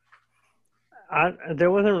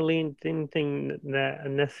wasn't really anything that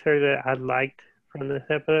necessarily that I liked from this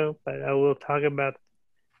episode, but I will talk about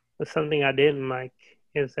something I didn't like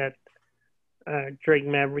is that Drake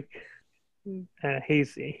Maverick,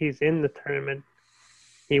 he's in the tournament.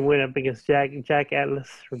 He went up against Jake Atlas,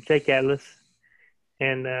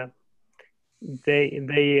 and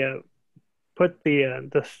they put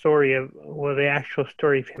the story of the actual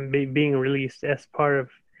story of him being released as part of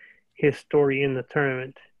his story in the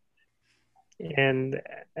tournament, and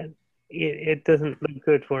it doesn't look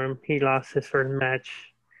good for him. He lost his first match,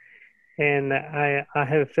 and I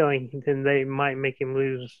have a feeling then they might make him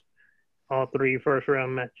lose all 3 first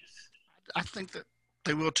round matches. I think that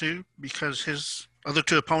they will too, because his other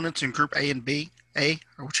 2 opponents in Group A and B, A,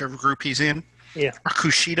 or whichever group he's in, are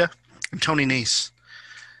Kushida and Tony Nese.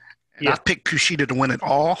 And I picked Kushida to win it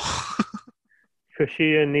all.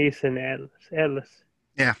 Kushida, Nese, and Atlas.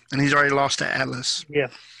 Yeah, and he's already lost to Atlas. Yeah.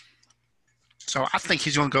 So I think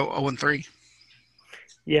he's going to go 0-3.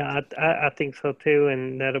 Yeah, I think so too,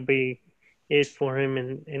 and that'll be it for him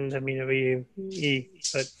in WWE.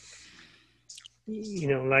 But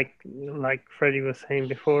like Freddie was saying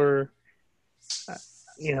before,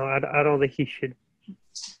 I don't think he should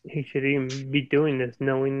even be doing this,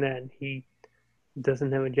 knowing that he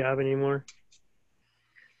doesn't have a job anymore.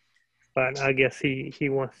 But I guess he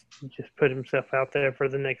wants to just put himself out there for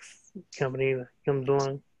the next company that comes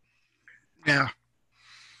along. Yeah.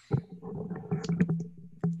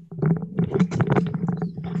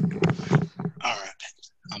 All right,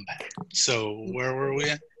 I'm back. So where were we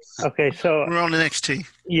at? Okay, so we're on the NXT.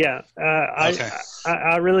 Yeah,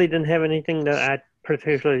 I really didn't have anything that I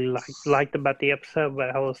particularly liked about the episode,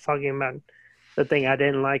 but I was talking about the thing I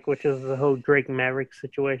didn't like, which is the whole Drake Maverick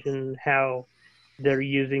situation, how they're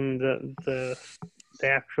using the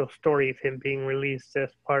actual story of him being released as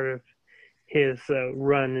part of his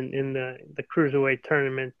run in the cruiserweight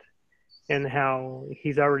tournament, and how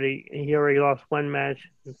he already lost 1 match.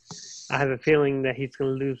 I have a feeling that he's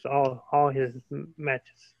going to lose all his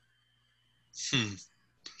matches.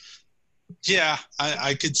 Yeah,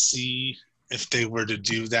 I could see if they were to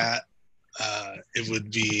do that, it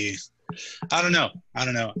would be. I don't know.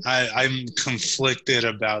 I'm conflicted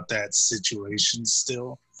about that situation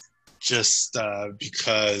still, just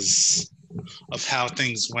because of how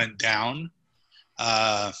things went down.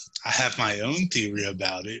 I have my own theory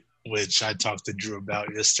about it, which I talked to Drew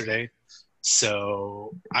about yesterday.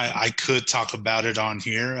 So I could talk about it on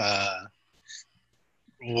here.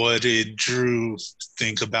 What did Drew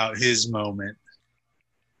think about his moment?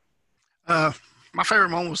 My favorite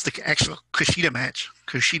moment was the actual Kushida match.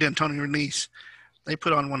 Kushida and Tony Nese. They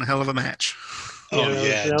put on one hell of a match.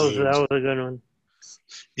 That was a good one.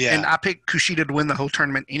 Yeah. And I picked Kushida to win the whole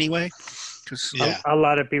tournament anyway. Cause a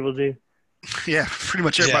lot of people do. Yeah, pretty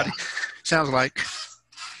much everybody. Sounds like.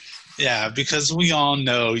 Yeah, because we all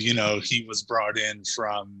know, he was brought in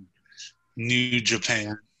from New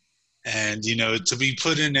Japan. And, to be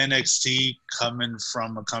put in NXT coming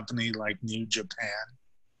from a company like New Japan,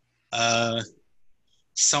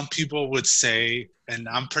 some people would say, and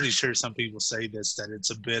I'm pretty sure some people say this, that it's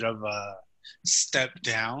a bit of a step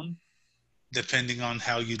down, depending on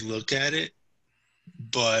how you look at it.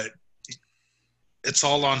 But it's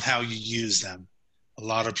all on how you use them. A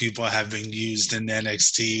lot of people have been used in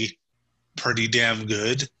NXT pretty damn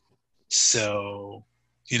good. So,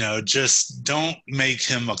 just don't make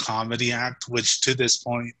him a comedy act, which to this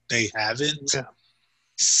point they haven't. Yeah.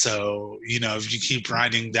 So, if you keep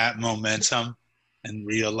riding that momentum and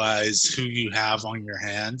realize who you have on your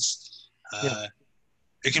hands,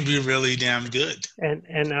 it can be really damn good.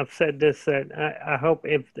 And I've said this, that I hope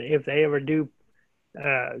if they ever do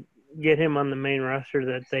get him on the main roster,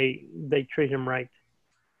 that they treat him right.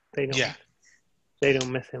 They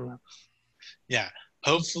don't mess him up. Yeah.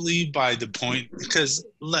 Hopefully by the point, because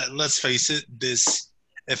let's face it,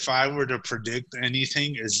 if I were to predict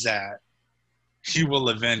anything, is that he will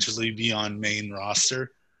eventually be on main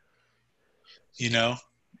roster,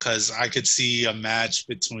 because I could see a match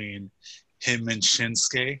between him and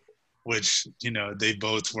Shinsuke, which, they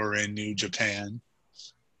both were in New Japan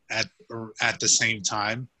at the same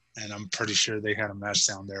time. And I'm pretty sure they had a match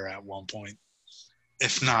down there at one point,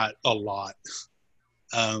 if not a lot.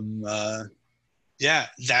 Yeah,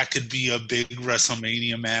 that could be a big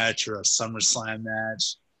WrestleMania match or a SummerSlam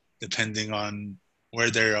match, depending on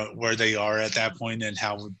where they are at that point and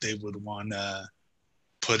how they would want to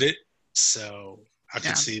put it. So I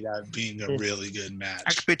could see that being a really good match.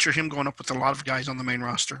 I could picture him going up with a lot of guys on the main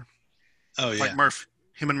roster. Oh, yeah. Like Murphy.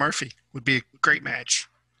 Him and Murphy would be a great match.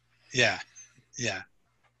 Yeah.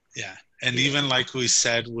 And even like we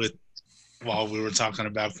said while we were talking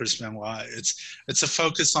about Chris Benoit, it's a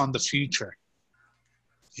focus on the future.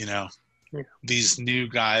 You know, these new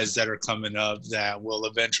guys that are coming up that will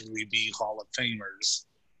eventually be Hall of Famers.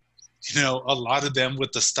 You know, a lot of them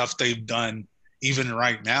with the stuff they've done, even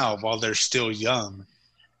right now, while they're still young,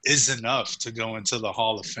 is enough to go into the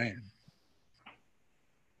Hall of Fame.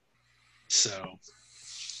 So,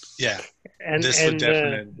 yeah, and this would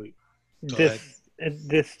definitely.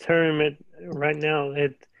 This tournament right now,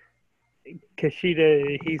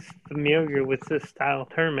 Kushida, he's familiar with this style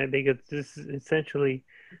tournament because this is essentially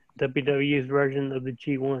WWE's version of the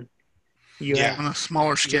G1. On a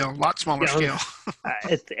smaller scale, a lot smaller scale.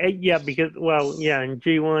 Because in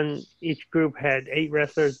G1 each group had 8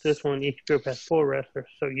 wrestlers. This one each group has 4 wrestlers.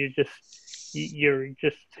 So you're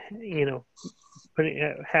just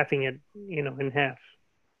halving it in half.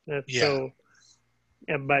 So,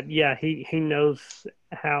 but he knows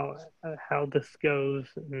how this goes,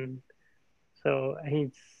 and so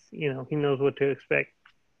he knows what to expect.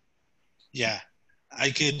 Yeah, I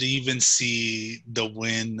could even see the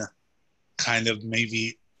win kind of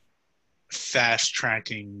maybe fast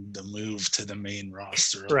tracking the move to the main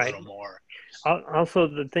roster a little more. Also,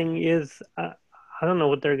 the thing is, I don't know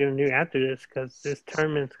what they're going to do after this because this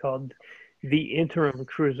tournament's called the Interim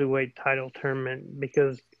Cruiserweight Title Tournament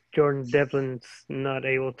because Jordan Devlin's not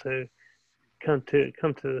able to come to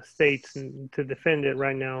the States and to defend it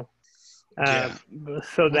right now.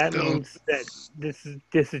 So that means that this is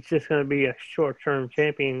just going to be a short-term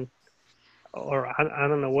champion, or I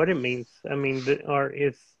don't know what it means. I mean, or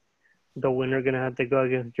is the winner going to have to go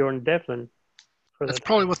against Jordan Devlin? That's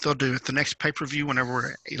probably what they'll do at the next pay-per-view. Whenever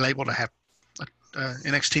we're able to have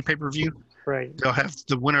NXT pay-per-view, right? They'll have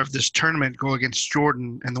the winner of this tournament go against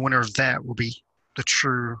Jordan, and the winner of that will be the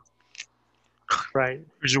true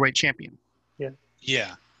cruiserweight champion.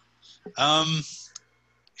 Yeah.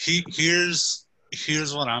 Here's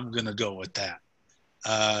what I'm gonna go with that.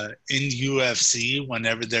 In UFC,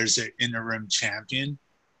 whenever there's an interim champion,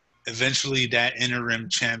 eventually that interim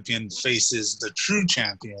champion faces the true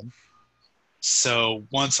champion. So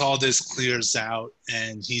once all this clears out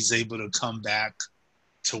and he's able to come back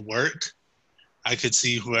to work, I could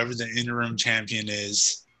see whoever the interim champion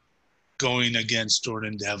is going against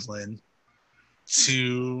Jordan Devlin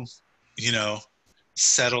to,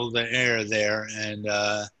 settle the air there and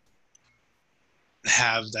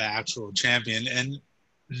have the actual champion. And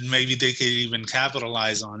maybe they could even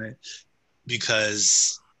capitalize on it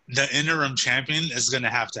because the interim champion is going to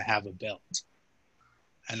have a belt.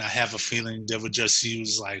 And I have a feeling they would just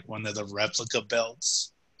use like one of the replica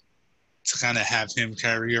belts to kind of have him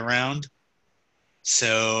carry around.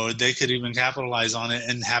 So they could even capitalize on it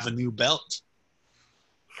and have a new belt.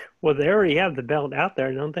 Well, they already have the belt out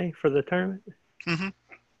there, don't they, for the tournament? Mm-hmm.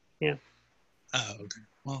 Yeah. Oh, okay.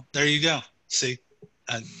 Well, there you go. See?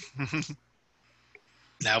 That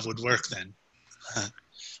would work then.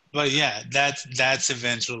 But yeah, that's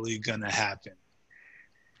eventually going to happen.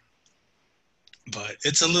 But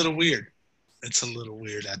it's a little weird. It's a little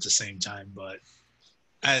weird at the same time. But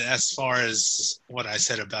as far as what I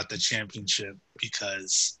said about the championship,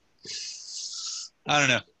 because I don't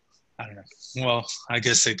know. Well, I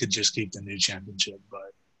guess they could just keep the new championship.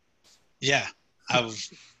 But yeah,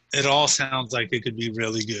 it all sounds like it could be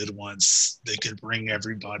really good once they could bring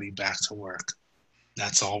everybody back to work.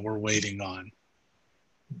 That's all we're waiting on.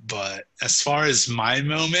 But as far as my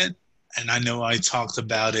moment, and I know I talked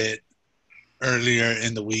about it earlier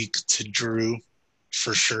in the week to Drew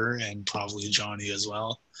for sure, and probably Johnny as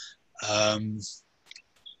well.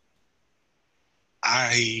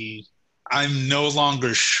 I'm no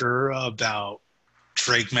longer sure about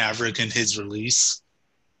Drake Maverick and his release,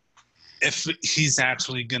 if he's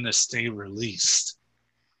actually going to stay released.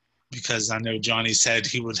 Because I know Johnny said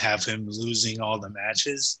he would have him losing all the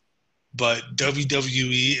matches. But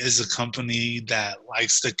WWE is a company that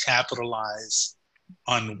likes to capitalize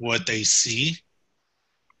on what they see.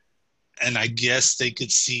 And I guess they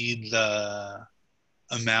could see the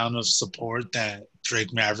amount of support that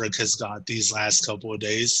Drake Maverick has got these last couple of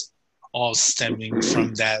days, all stemming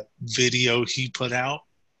from that video he put out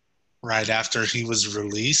right after he was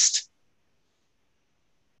released.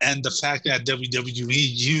 And the fact that WWE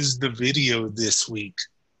used the video this week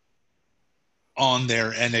on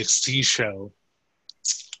their NXT show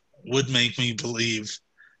would make me believe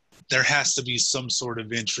there has to be some sort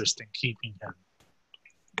of interest in keeping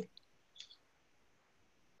him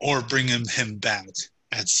or bringing him back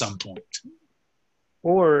at some point.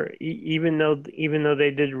 Or even though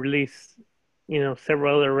they did release,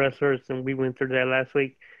 several other wrestlers, and we went through that last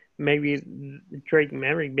week. Maybe Drake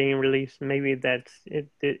Maverick being released, maybe that's it.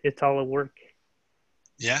 It's all a work.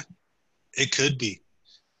 Yeah, it could be.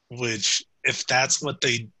 Which, if that's what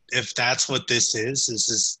this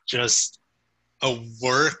is just a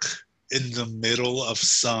work in the middle of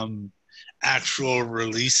some actual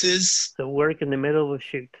releases. The work in the middle of a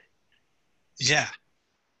shoot. Yeah.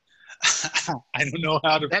 I don't know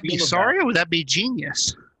how to Would that be feel sorry about or would that be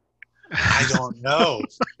genius? I don't know.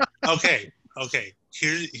 Okay.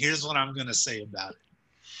 Here's what I'm gonna say about it.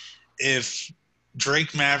 If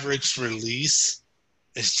Drake Maverick's release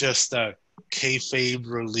is just a kayfabe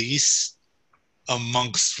release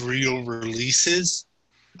amongst real releases,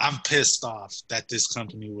 I'm pissed off that this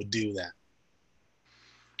company would do that.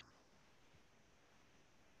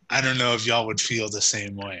 I don't know if y'all would feel the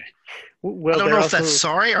same way. Well, I don't know if that's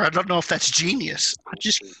sorry or I don't know if that's genius.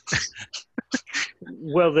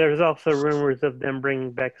 Well, there's also rumors of them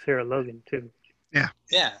bringing back Sarah Logan too.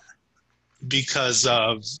 Yeah. Because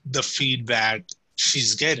of the feedback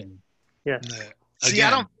she's getting. Yeah. See, I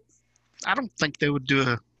don't think they would do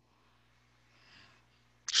a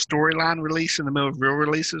storyline release in the middle of real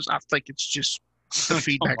releases. I think it's just the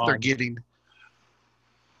feedback they're getting.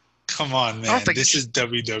 Come on, man. This is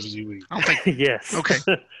WWE. I don't think. Yes. Okay.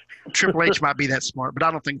 Triple H might be that smart, but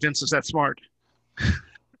I don't think Vince is that smart.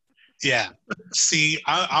 Yeah. See,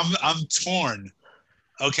 I'm torn.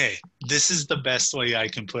 Okay, this is the best way I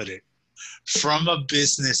can put it. From a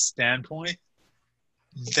business standpoint,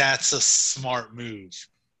 that's a smart move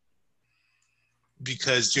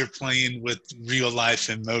because you're playing with real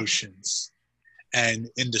life emotions.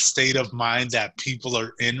 And in the state of mind that people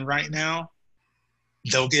are in right now,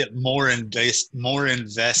 they'll get more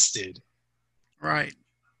invested Right.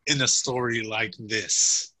 in a story like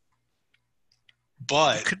this.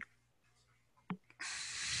 But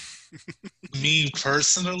me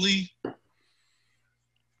personally,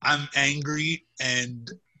 I'm angry and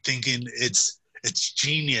thinking it's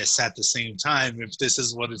genius at the same time if this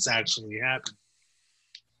is what is actually happening.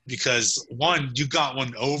 Because one, you got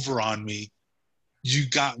one over on me. You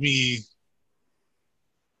got me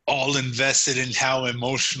all invested in how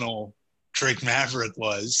emotional Drake Maverick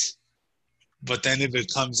was. But then if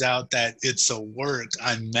it comes out that it's a work,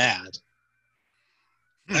 I'm mad.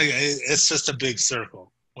 It's just a big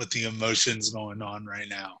circle with the emotions going on right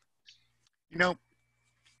now. You know,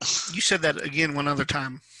 you said that again one other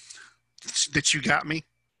time that you got me.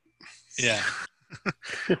 Yeah.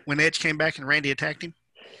 When Edge came back and Randy attacked him.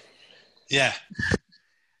 Yeah.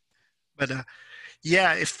 But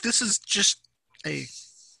yeah, if this is just a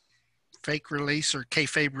fake release or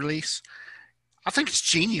kayfabe release, I think it's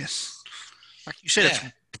genius. Like you said,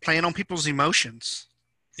 it's playing on people's emotions.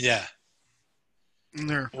 Yeah. And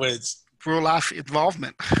their With real life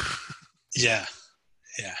involvement. Yeah.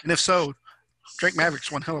 Yeah. And if so, Drake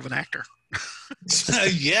Maverick's one hell of an actor.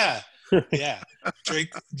 Yeah. Yeah.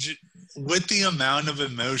 Drake, with the amount of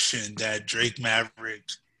emotion that Drake Maverick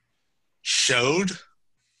showed,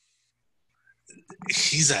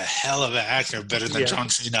 he's a hell of an actor, better than John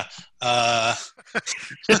Cena. Yeah.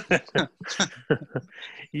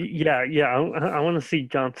 I want to see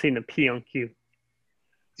John Cena pee on cue.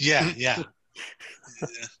 Yeah.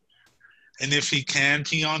 And if he can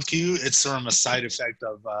pee on cue, it's from a side effect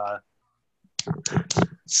of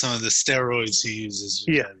some of the steroids he uses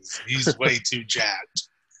because he's way too jacked.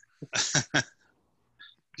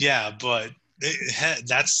 Yeah, but if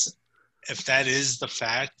that is the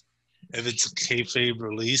fact, if it's a kayfabe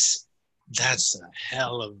release, that's a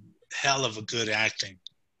hell of a good acting,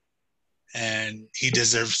 and he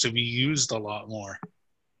deserves to be used a lot more.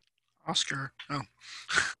 Oscar, oh,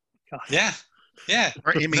 yeah,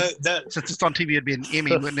 or Emmy. Since it's on TV, it'd be an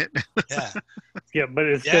Emmy, wouldn't it? Yeah, but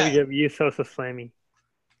it's gonna give you Sosa Slammy.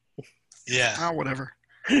 Yeah. Oh, whatever.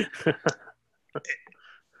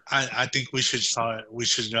 I think we should start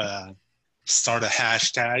a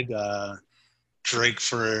hashtag Drake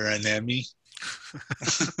for an Emmy.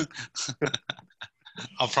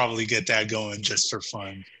 I'll probably get that going just for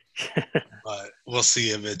fun, but we'll see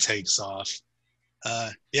if it takes off.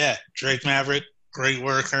 Drake Maverick, great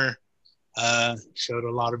worker. Showed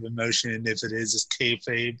a lot of emotion. If it is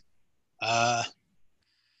kayfabe, I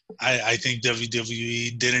think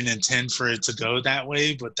WWE didn't intend for it to go that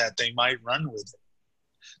way, but that they might run with it.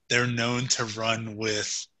 They're known to run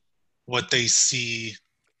with what they see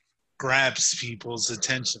grabs people's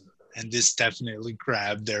attention, and this definitely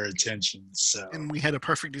grabbed their attention. So, and we had a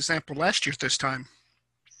perfect example last year at this time,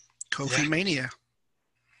 Kofi Mania.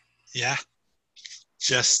 Yeah,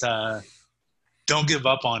 just Yeah. Don't give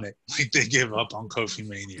up on it like they give up on Kofi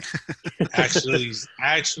Mania.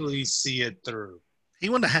 Actually see it through. He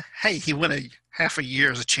went a half a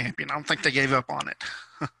year as a champion. I don't think they gave up on it.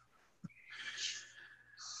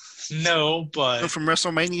 No, but From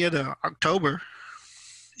WrestleMania to October.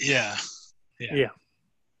 yeah.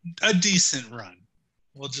 A decent run.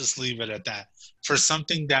 We'll just leave it at that. For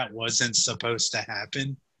something that wasn't supposed to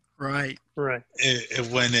happen, Right.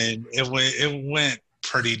 it went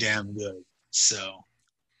pretty damn good. So,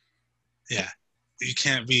 yeah, you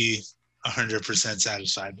can't be 100%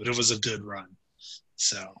 satisfied, but it was a good run.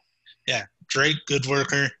 So, yeah, Drake, good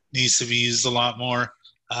worker, needs to be used a lot more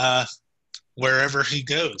wherever he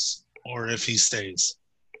goes, or if he stays,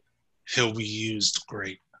 he'll be used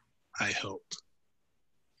great, I hope.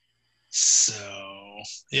 So,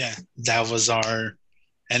 yeah, that was our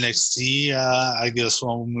NXT. I guess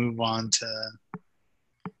we'll move on to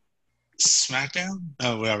SmackDown.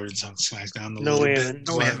 Oh, we already talked SmackDown a little bit.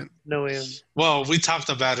 No, we haven't. Well, we talked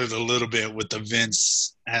about it a little bit with the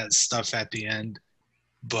Vince stuff at the end,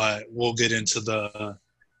 but we'll get into the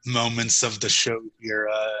moments of the show here.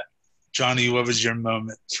 Johnny, what was your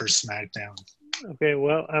moment for SmackDown? Okay,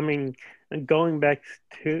 well, I mean, going back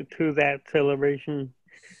to that celebration,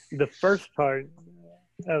 the first part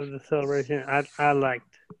of the celebration I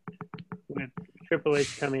liked, with Triple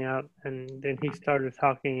H coming out, and then he started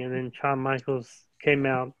talking, and then Shawn Michaels came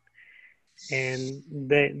out, and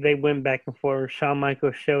they went back and forth. Shawn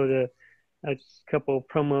Michaels showed a couple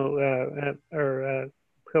promo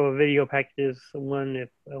couple video packages, one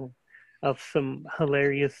of some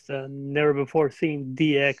hilarious, never before seen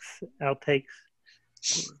DX outtakes,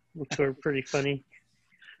 which were pretty funny.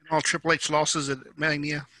 All Triple H losses at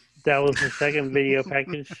Mania. That was the second video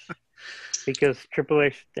package, because Triple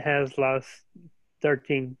H has lost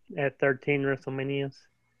 13 WrestleManias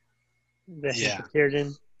that he appeared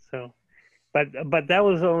in. So, but that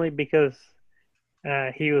was only because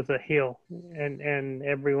he was a heel, and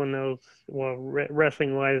everyone knows, well,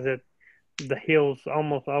 wrestling wise, that the heels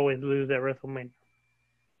almost always lose at WrestleMania.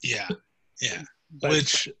 Yeah.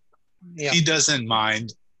 Which he doesn't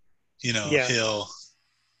mind. You know,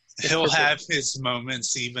 he'll have his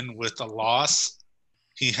moments even with a loss.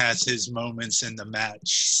 He has his moments in the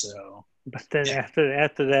match. So, but then after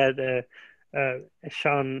that,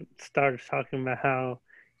 Shawn started talking about how,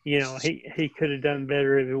 he could have done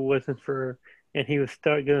better if it wasn't for, and he was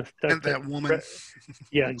going to start that woman.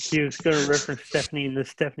 He was going to reference Stephanie, and then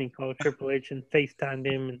Stephanie called Triple H and FaceTimed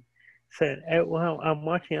him and said, hey, well, I'm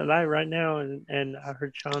watching it live right now, and I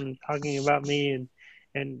heard Shawn talking about me,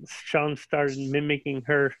 and Shawn started mimicking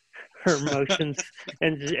her emotions,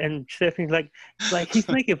 and Stephanie's like he's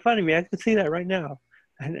making fun of me. I can see that right now,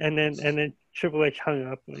 and then Triple H hung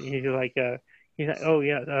up. And he's like, oh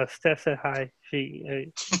yeah, Steph said hi.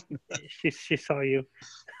 She saw you.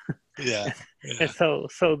 Yeah. And so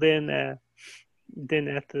then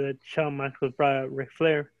after that, Shawn Michaels brought out Ric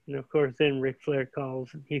Flair, and of course then Ric Flair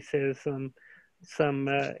calls and he says some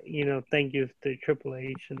thank yous to Triple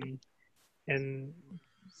H and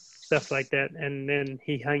stuff like that, and then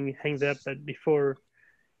he hangs up. But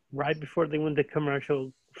right before they went to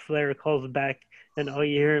commercial, Flair calls back, and all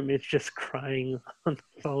you hear him is just crying on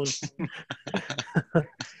the phone.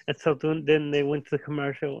 And so then they went to the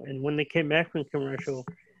commercial, and when they came back from commercial,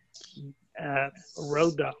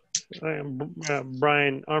 Road Dogg,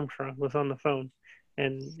 Brian Armstrong, was on the phone,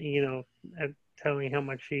 and telling how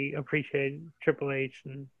much he appreciated Triple H,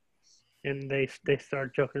 and they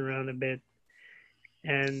start joking around a bit.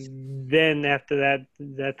 And then after that,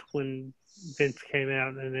 that's when Vince came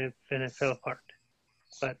out, and then it fell apart.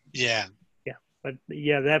 But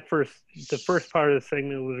the first part of the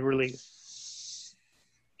segment was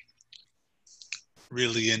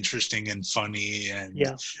really interesting and funny, and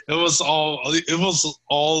it was all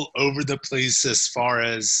over the place as far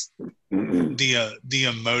as the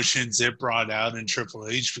emotions it brought out in Triple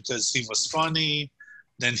H, because he was funny,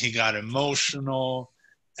 then he got emotional,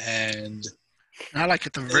 and I like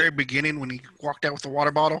at the very beginning when he walked out with the water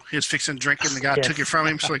bottle, he was fixing to drink it, and the guy took it from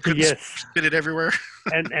him so he couldn't spit it everywhere.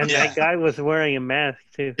 And that guy was wearing a mask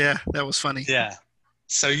too. Yeah, that was funny. Yeah.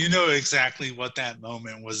 So you know exactly what that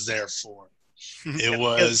moment was there for. It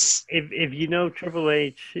was, if you know Triple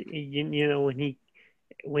H,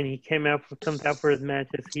 when he comes out for his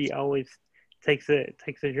matches, he always takes a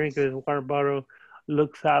drink of his water bottle,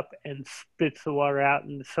 looks up and spits the water out,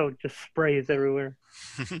 and so it just sprays everywhere.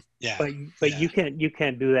 But you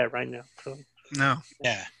can't do that right now. So no.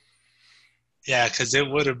 Because it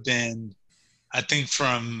would have been, I think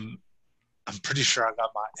I'm pretty sure I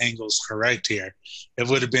got my angles correct here. It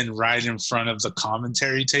would have been right in front of the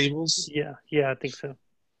commentary tables. Yeah, I think so.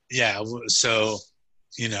 yeah. So,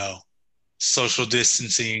 you know, social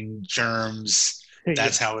distancing, germs,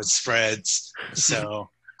 that's how it spreads. So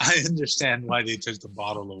I understand why they took the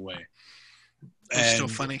bottle away. It's still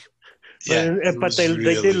funny. Yeah, but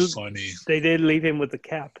funny. They did leave him with the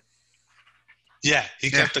cap. Yeah, he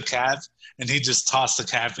kept the cap, and he just tossed the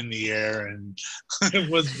cap in the air, and it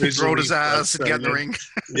was visually rolled his eyes and got in the ring.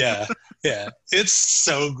 Yeah, it's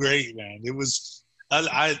so great, man. It was.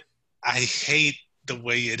 I hate the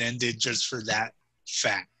way it ended just for that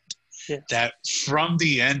fact. Yeah. That from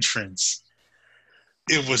the entrance,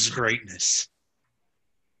 it was greatness.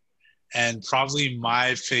 And probably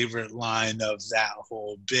my favorite line of that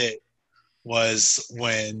whole bit was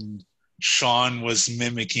when Sean was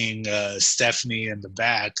mimicking Stephanie in the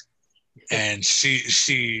back, and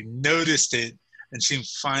she noticed it, and she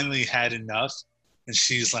finally had enough, and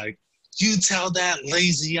she's like, "You tell that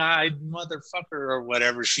lazy-eyed motherfucker," or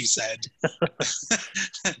whatever she said.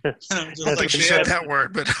 I don't think she said that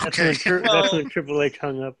word, but okay. That's when Triple H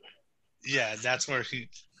hung up. Yeah, that's where he.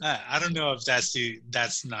 I don't know if that's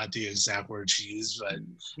not the exact word she used, but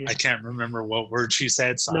I can't remember what word she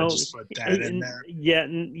said, so I just put that in there.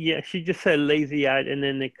 Yeah, she just said lazy-eyed, and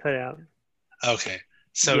then they cut out. Okay,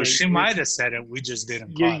 so she might have said it. We just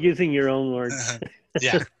didn't. You're using your own words.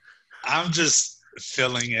 Yeah, I'm just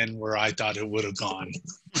filling in where I thought it would have gone.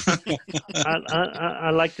 I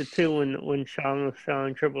liked it too when Sean was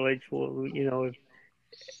telling Triple H, well,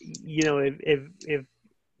 if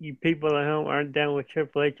you people at home aren't down with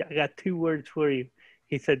Triple H, I got 2 words for you.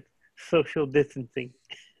 He said social distancing.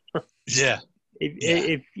 Yeah.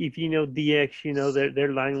 If you know DX,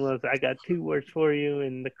 their line was, I got 2 words for you,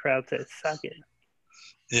 and the crowd said, suck it.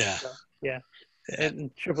 Yeah. So, yeah. And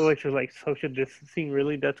Triple H was like, social distancing,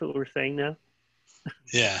 really? That's what we're saying now?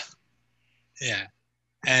 Yeah. Yeah.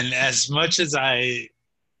 And as much as I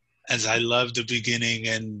love the beginning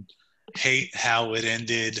and hate how it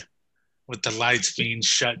ended with the lights being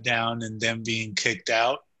shut down and them being kicked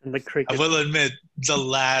out, and the cricket. I will admit the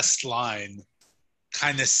last line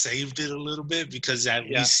kind of saved it a little bit, because at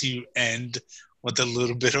least you end with a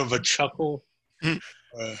little bit of a chuckle.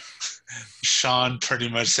 Sean pretty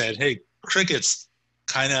much said, "Hey, crickets,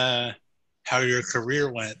 kind of how your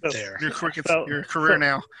career went there. Your career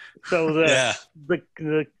now." So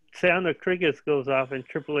the sound of crickets goes off, and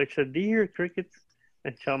Triple H said, "Do you hear crickets?"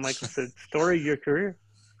 And Shawn Michaels said, "Story of your career."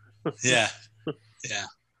 Yeah.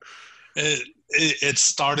 It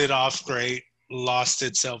started off great, lost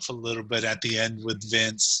itself a little bit at the end with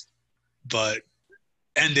Vince, but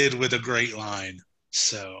ended with a great line.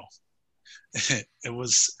 So it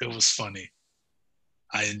was funny.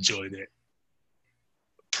 I enjoyed it.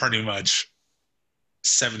 Pretty much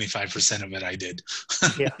 75% of it I did.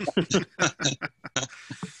 Yeah.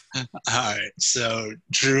 All right. So,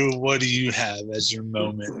 Drew, what do you have as your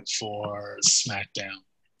moment for SmackDown?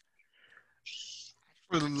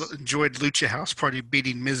 Really enjoyed Lucha House Party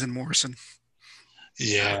beating Miz and Morrison.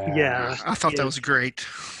 Yeah. I thought that was great.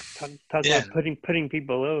 Talk about putting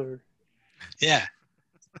people over. Yeah.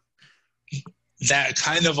 That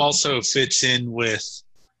kind of also fits in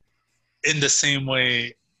the same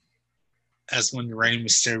way as when Rey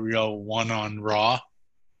Mysterio won on Raw,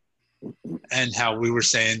 and how we were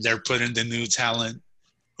saying they're putting the new talent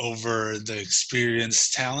over the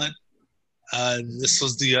experienced talent. This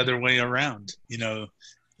was the other way around.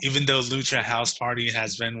 Even though Lucha House Party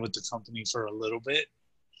has been with the company for a little bit,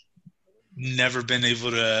 never been able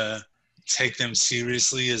to take them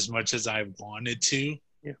seriously as much as I wanted to.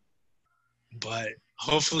 Yeah. But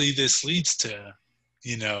hopefully this leads to,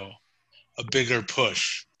 a bigger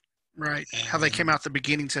push. Right. How they came out at the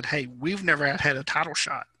beginning and said, hey, we've never had a title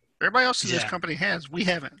shot. Everybody else in this company has. We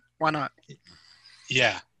haven't. Why not?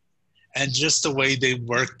 Yeah. And just the way they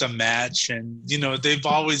worked the match, and, they've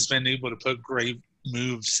always been able to put great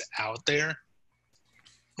moves out there,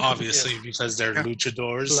 obviously, because they're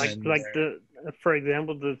luchadors. For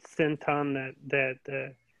example, the senton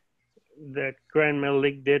that Grand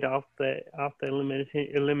Malik did off the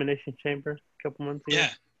elimination chamber a couple months ago.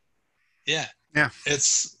 Yeah.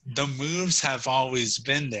 It's the moves have always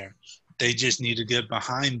been there. They just need to get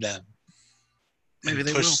behind them. Maybe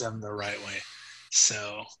they push them the right way.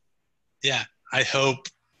 So, yeah, I hope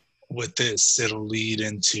with this it'll lead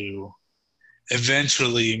into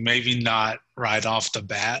eventually, maybe not right off the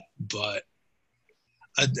bat, but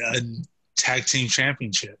a tag team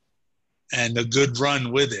championship and a good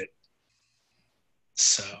run with it.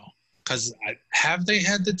 So, because have they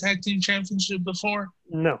had the tag team championship before?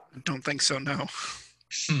 No. I don't think so, no.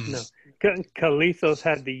 No. Kalisto's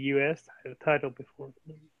had the U.S. title before.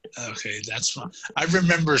 Okay, that's fine. I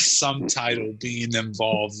remember some title being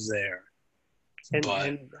involved there. And but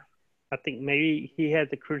and I think maybe he had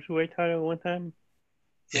the cruiserweight title one time.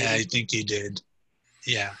 yeah, I think he did.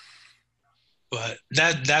 Yeah, but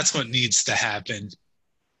that's what needs to happen.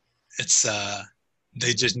 It's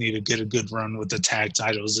they just need to get a good run with the tag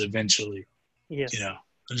titles eventually. Yeah. You know,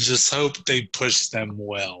 just hope they push them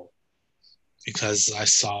well, because I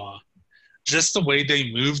saw just the way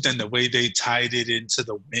they moved and the way they tied it into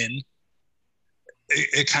the win.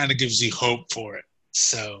 It kind of gives you hope for it.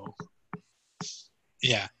 So,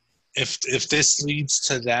 yeah, if this leads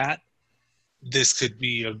to that, this could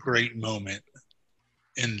be a great moment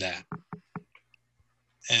in that.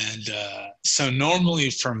 And so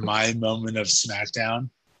normally for my moment of SmackDown,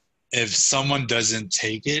 if someone doesn't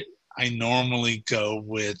take it, I normally go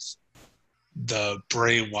with the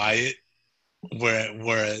Bray Wyatt,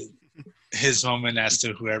 where his moment as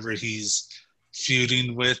to whoever he's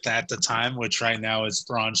feuding with at the time, which right now is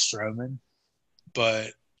Braun Strowman.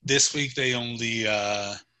 But this week they only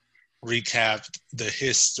recapped the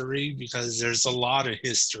history, because there's a lot of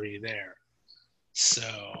history there. So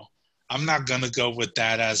I'm not going to go with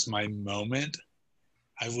that as my moment.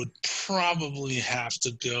 I would probably have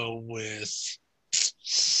to go with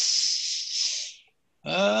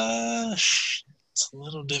it's a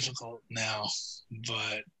little difficult now,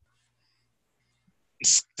 but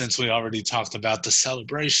since we already talked about the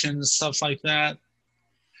celebration and stuff like that,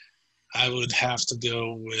 I would have to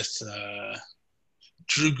go with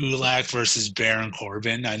Drew Gulak versus Baron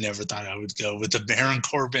Corbin. I never thought I would go with the Baron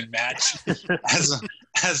Corbin match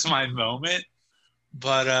as my moment,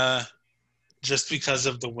 but just because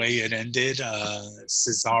of the way it ended,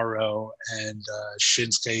 Cesaro and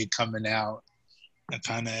Shinsuke coming out and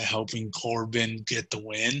kind of helping Corbin get the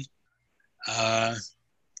win.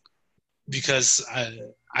 Because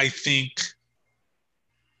I think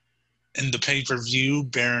in the pay-per-view,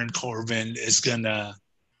 Baron Corbin is going to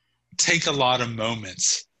take a lot of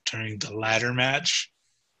moments during the ladder match.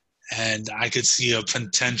 And I could see a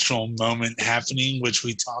potential moment happening, which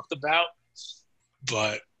we talked about,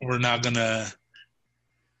 but we're not going to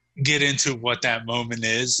get into what that moment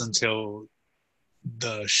is until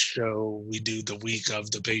the show we do the week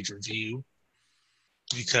of the pay-per-view,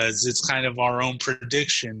 because it's kind of our own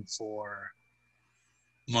prediction for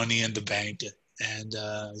Money in the Bank, and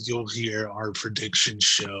you'll hear our prediction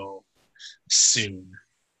show soon.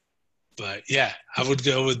 But yeah, I would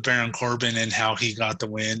go with Baron Corbin and how he got the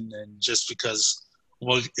win, and just because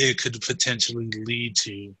what it could potentially lead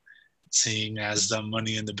to, seeing as the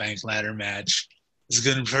Money in the Bank ladder match is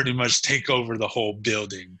going to pretty much take over the whole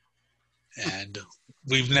building, and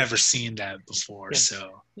we've never seen that before. Yeah.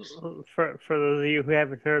 So for those of you who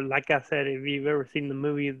haven't heard, like I said, if you've ever seen the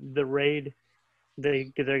movie The Raid, they're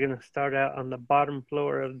going to start out on the bottom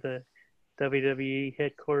floor of the WWE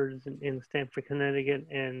headquarters in Stamford, Connecticut,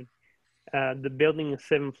 and the building is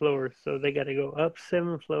 7 floors, so they got to go up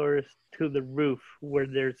 7 floors to the roof, where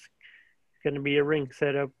there's going to be a ring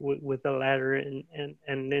set up with a ladder, and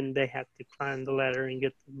then they have to climb the ladder and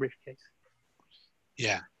get the briefcase.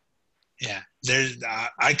 Yeah.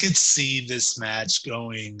 I could see this match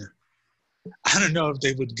going. I don't know if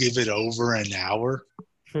they would give it over an hour.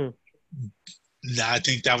 I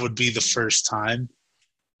think that would be the first time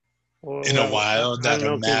in a while that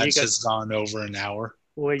a match has gone over an hour.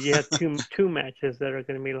 Well, you have two matches that are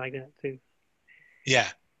going to be like that too. Yeah,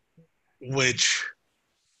 which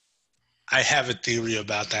I have a theory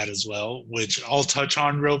about that as well, which I'll touch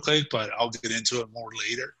on real quick, but I'll get into it more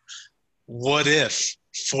later. What if,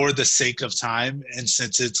 for the sake of time, and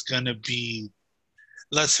since it's going to be,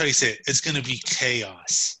 let's face it, it's going to be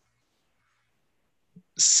chaos.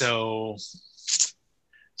 So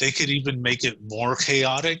they could even make it more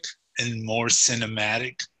chaotic and more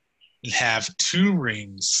cinematic and have 2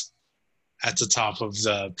 rings at the top of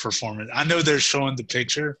the performance. I know they're showing the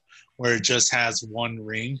picture where it just has 1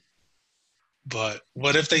 ring, but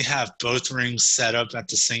what if they have both rings set up at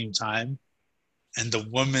the same time, and the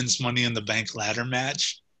women's Money in the Bank ladder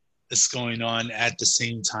match is going on at the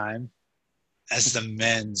same time as the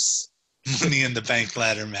men's Money in the Bank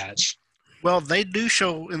ladder match? Well, they do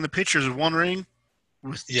show in the pictures 1 ring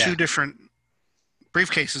with 2 different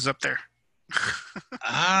briefcases up there.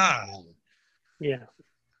 Yeah.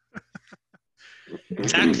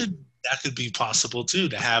 That could be possible too,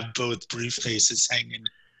 to have both briefcases hanging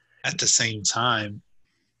at the same time.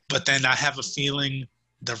 But then I have a feeling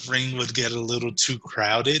the ring would get a little too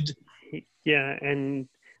crowded. Yeah, and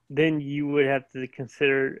then you would have to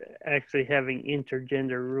consider actually having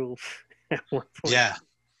intergender rules at one point. Yeah.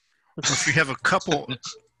 If you have a couple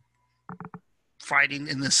fighting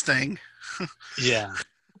in this thing. Yeah.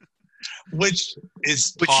 which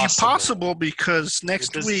is possible because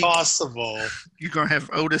next week possible. You're gonna have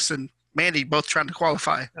Otis and Mandy both trying to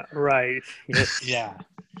qualify. Right. Yes. Yeah.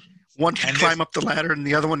 One can climb up the ladder and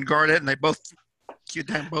the other one guard it, and they both get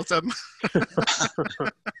down both of them.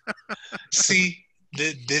 See,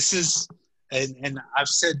 this is, and I've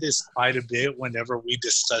said this quite a bit whenever we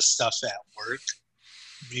discuss stuff at work,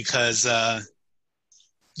 because,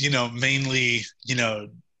 mainly,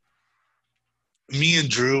 me and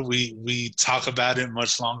Drew, we talk about it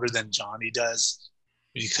much longer than Johnny does,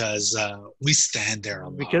 because we stand there a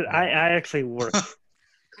lot. Because I actually work.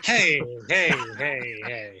 Hey.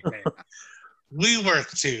 We work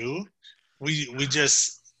too. We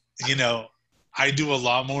just, I do a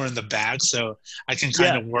lot more in the back, so I can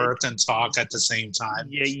kind of work and talk at the same time.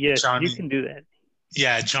 Yeah, yes, Johnny, you can do that.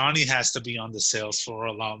 Yeah, Johnny has to be on the sales floor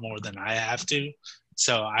a lot more than I have to,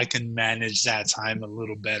 so I can manage that time a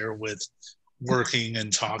little better with working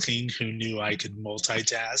and talking. Who knew I could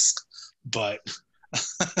multitask? But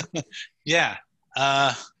yeah,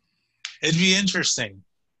 it'd be interesting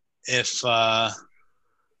if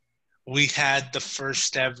we had the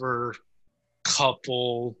first ever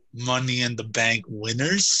couple Money in the Bank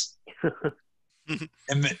winners.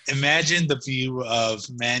 Imagine the view of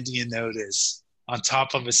Mandy and Otis on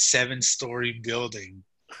top of a 7-story building,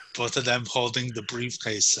 both of them holding the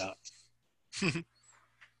briefcase up.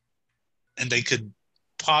 And they could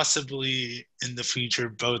possibly in the future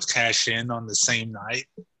both cash in on the same night.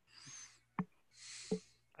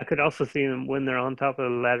 I could also see them when they're on top of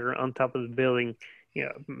the ladder, on top of the building,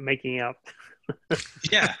 making out.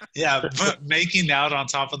 yeah, but making out on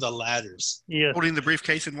top of the ladders. Yeah, holding the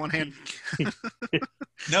briefcase in one hand.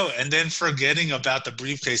 No, and then forgetting about the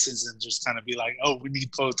briefcases and just kind of be like, "Oh, we need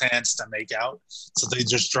both hands to make out." So they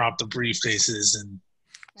just drop the briefcases and.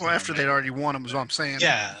 Well, after they'd already won them, is what I'm saying.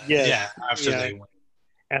 Yeah. After they win.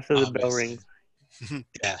 After the bell rings.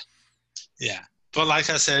 Yeah. But like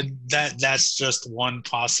I said, that's just one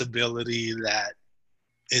possibility that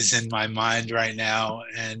is in my mind right now,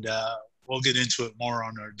 and we'll get into it more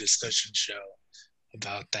on our discussion show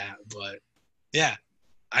about that. But yeah,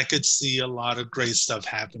 I could see a lot of great stuff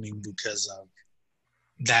happening because of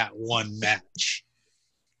that one match.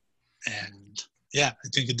 And yeah, I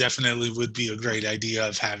think it definitely would be a great idea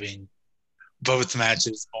of having both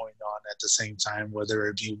matches going on at the same time, whether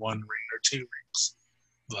it be one ring or 2 rings.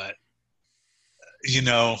 But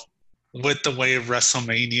with the way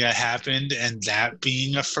WrestleMania happened and that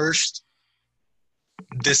being a first,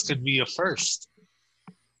 this could be a first.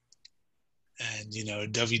 And,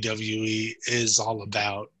 WWE is all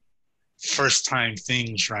about first-time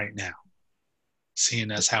things right now,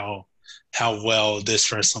 seeing as how well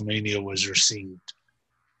this WrestleMania was received.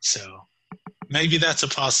 So maybe that's a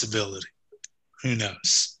possibility. Who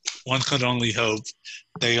knows? One could only hope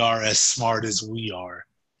they are as smart as we are.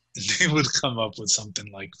 They would come up with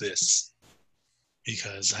something like this,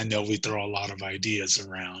 because I know we throw a lot of ideas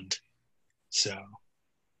around. So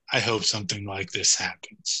I hope something like this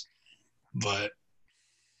happens. But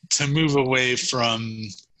to move away from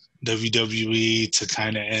WWE to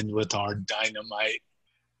kind of end with our Dynamite,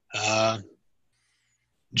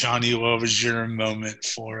 Johnny, what was your moment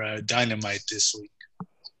for Dynamite this week?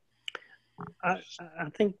 I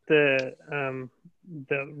think the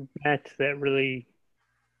match that really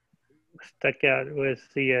stuck out was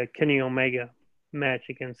the Kenny Omega match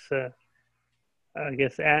against I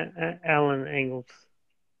guess Alan Angles.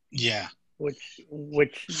 Yeah. Which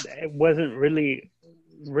wasn't really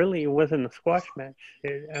it wasn't a squash match.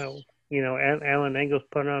 Alan Angles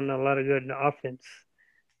put on a lot of good offense.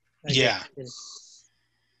 Yeah.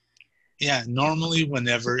 Yeah, normally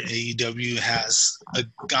whenever AEW has a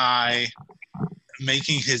guy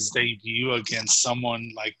making his debut against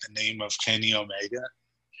someone like the name of Kenny Omega,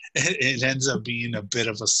 it ends up being a bit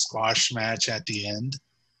of a squash match at the end.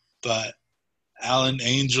 But Alan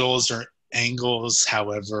Angels,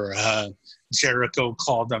 however, Jericho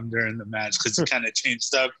called him during the match because he kind of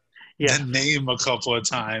changed up the name a couple of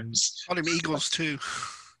times. Called him Eagles too.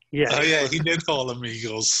 Yeah. Oh yeah, he did call him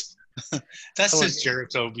Eagles. That's just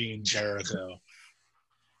Jericho being Jericho.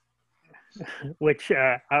 Which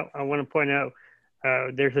I want to point out,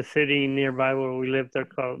 there's a city nearby where we live there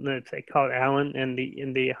called Allen, and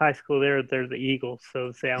in the high school there's the Eagles, so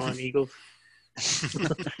it's the Allen Eagles.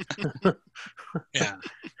 Yeah.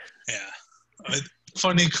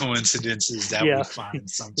 Funny coincidences that we find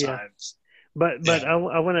sometimes. But I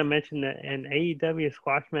want to mention that an AEW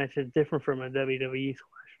squash match is different from a WWE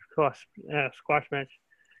squash match.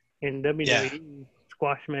 In WWE,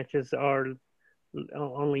 squash matches are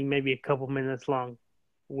only maybe a couple minutes long,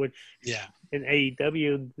 which in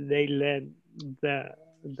AEW they let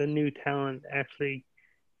the new talent actually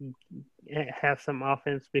have some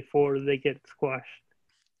offense before they get squashed.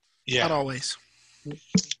 Yeah, Not always. 90%.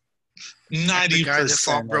 The guy that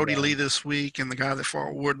fought Brody of them. Lee this week and the guy that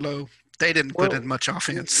fought Wardlow, they didn't put in much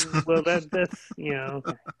offense. Well, that's okay.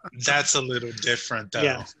 That's a little different, though.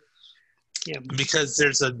 Yeah. Because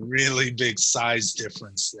there's a really big size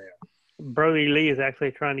difference there. Brody Lee is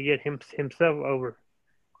actually trying to get himself over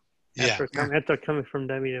after coming from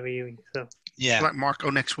WWE. So Yeah. Like Marco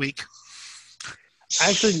next week.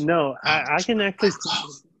 actually, no, I can actually.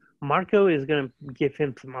 Marco is going to give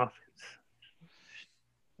him some offense.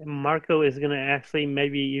 And Marco is going to actually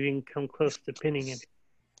maybe even come close to pinning him.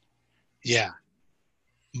 Yeah.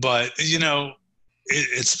 But,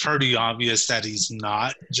 it's pretty obvious that he's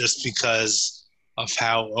not, just because of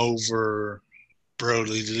how over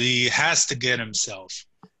Brody Lee has to get himself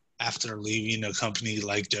after leaving a company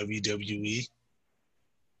like WWE.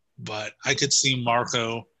 But I could see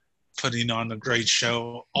Marco putting on a great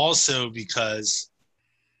show also because,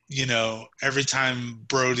 every time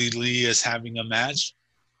Brody Lee is having a match,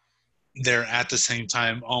 they're at the same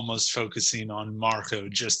time almost focusing on Marco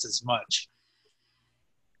just as much.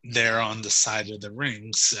 They're on the side of the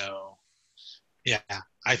ring. So, yeah,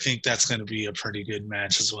 I think that's going to be a pretty good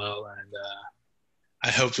match as well. And I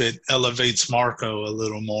hope it elevates Marco a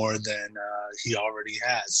little more than he already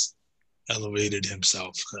has elevated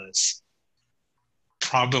himself, because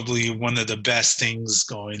probably one of the best things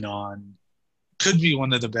going on, could be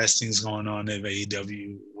one of the best things going on if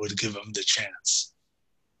AEW would give him the chance.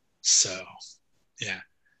 So, yeah.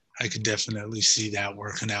 I could definitely see that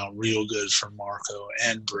working out real good for Marco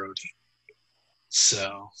and Brody.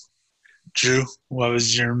 So, Drew, what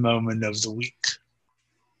was your moment of the week?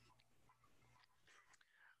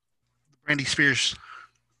 Brandy Spears,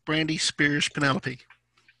 Penelope.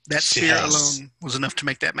 That spear alone was enough to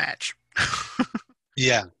make that match.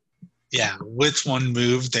 Yeah. With one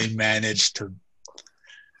move, they managed to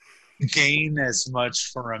gain as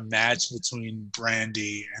much for a match between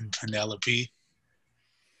Brandy and Penelope.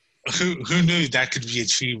 Who knew that could be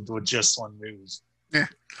achieved with just one move? Yeah.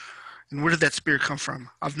 And where did that spear come from?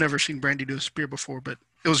 I've never seen Brandy do a spear before, but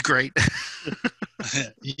it was great.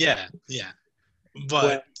 Yeah.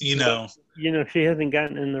 But, she hasn't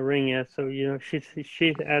gotten in the ring yet, so, she's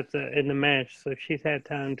in the match, so she's had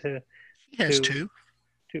time to... She has to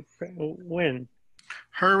win.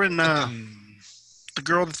 Her and the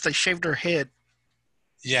girl that they shaved her head.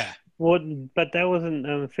 Yeah. Well, but that wasn't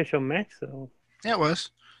an official match, though. Yeah, it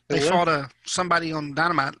was. They fought somebody on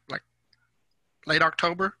Dynamite, like, late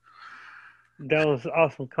October. That was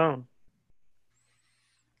Awesome Kong.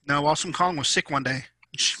 No, Awesome Kong was sick one day.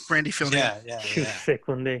 Brandy filled in. Yeah. She was sick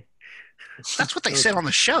one day. That's what they said on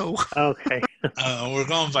the show. Okay. We're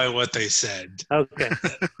going by what they said. Okay.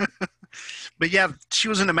 But yeah, she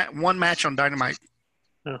was in one match on Dynamite.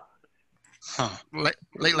 Oh. Huh.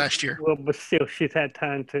 Late last year. Well, but still, she's had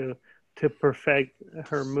time to perfect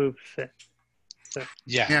her moveset. So.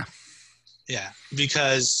 Yeah.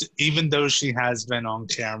 Because even though she has been on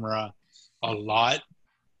camera a lot,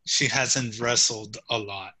 she hasn't wrestled a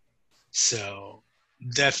lot. So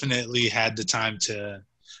definitely had the time to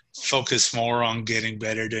focus more on getting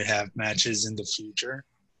better to have matches in the future.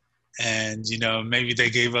 And, maybe they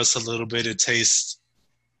gave us a little bit of taste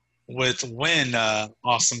with when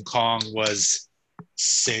Awesome Kong was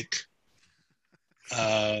sick.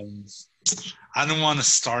 I don't want to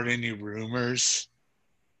start any rumors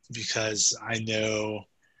because I know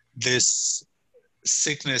this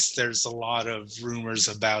sickness, there's a lot of rumors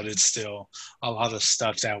about it still, a lot of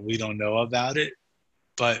stuff that we don't know about it.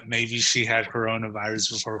 But maybe she had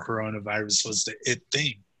coronavirus before coronavirus was the it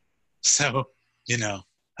thing. So,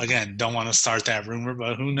 again, don't want to start that rumor,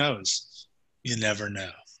 but who knows? You never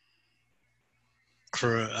know.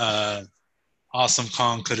 Awesome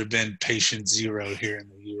Kong could have been patient zero here in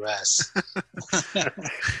the U.S.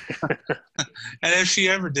 And if she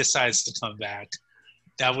ever decides to come back,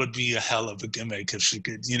 that would be a hell of a gimmick if she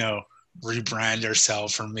could, rebrand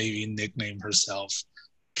herself or maybe nickname herself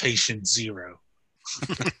Patient Zero.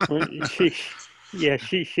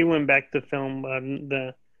 She went back to film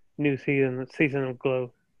the new season of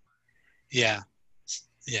Glow. Yeah.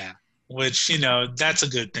 Which, that's a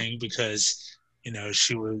good thing because,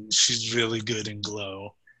 she's really good in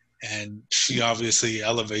Glow, and she obviously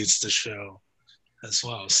elevates the show as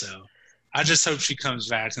well. So I just hope she comes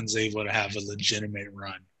back and is able to have a legitimate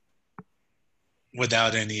run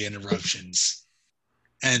without any interruptions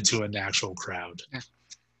and to an actual crowd. Yeah.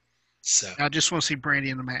 So I just want to see Brandy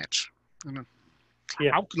in the match.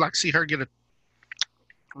 Yeah. I would like to see her get a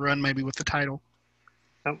run maybe with the title.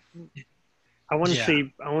 I want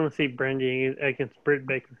to see Brandy against Britt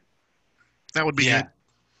Baker. That would be good.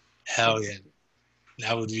 Hell yeah.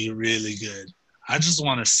 That would be really good. I just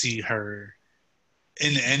want to see her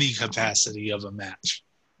in any capacity of a match.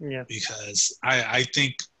 Yeah. Because I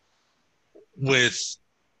think with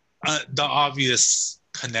the obvious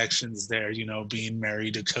connections there, you know, being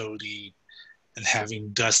married to Cody and having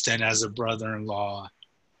Dustin as a brother-in-law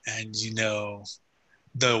and, you know,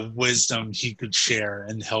 the wisdom he could share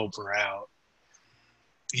and help her out.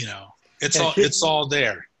 You know, it's all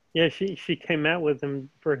there. Yeah, she came out with him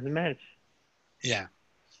for his match. Yeah.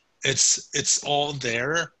 It's all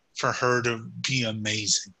there for her to be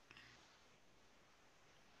amazing.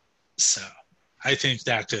 So I think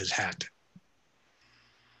that could happen.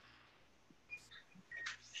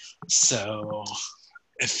 So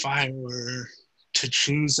if I were to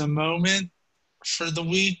choose a moment for the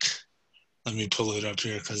week, let me pull it up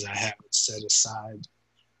here because I have it set aside.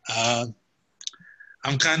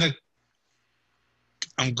 I'm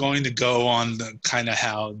going to go on the kind of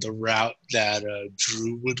how the route that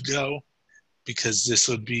Drew would go, because this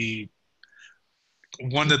would be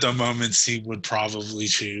one of the moments he would probably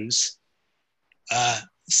choose.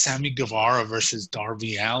 Sammy Guevara versus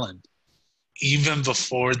Darby Allin. Even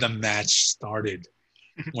before the match started,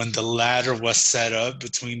 when the ladder was set up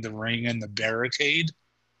between the ring and the barricade,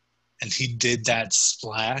 and he did that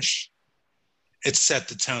splash, it set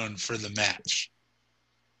the tone for the match.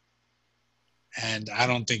 And I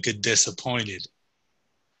don't think it disappointed.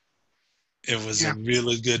 It was a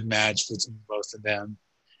really good match between both of them.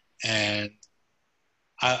 And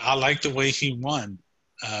I like the way he won,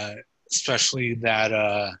 especially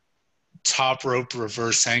that top rope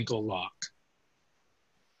reverse ankle lock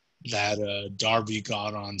that Darby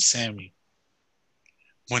got on Sammy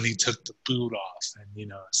when he took the boot off. And, you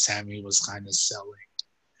know, Sammy was kind of selling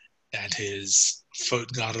that his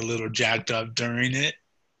foot got a little jacked up during it.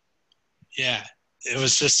 Yeah, it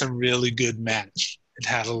was just a really good match. It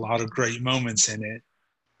had a lot of great moments in it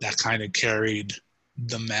that kind of carried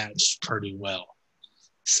the match pretty well.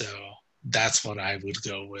 So that's what I would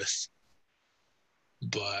go with.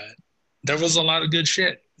 But there was a lot of good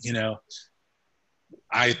shit, you know.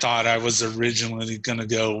 I thought I was originally going to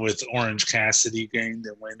go with Orange Cassidy getting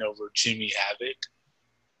the win over Jimmy Havoc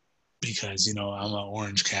because, you know, I'm an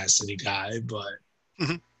Orange Cassidy guy. But,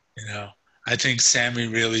 you know, I think Sammy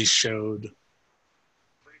really showed,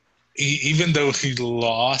 even though he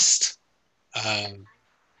lost,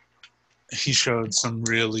 he showed some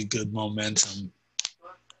really good momentum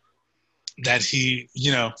that he,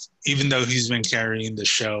 you know, even though he's been carrying the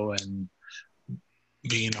show and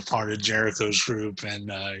being a part of Jericho's group and,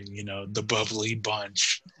 you know, the Bubbly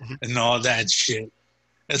Bunch and all that shit.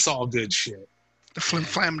 It's all good shit. The Flim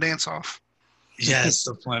Flam dance off. Yes,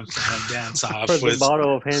 the Flim Flam dance off. For the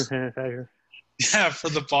bottle of hand sanitizer. Yeah, for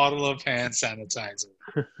the bottle of hand sanitizer.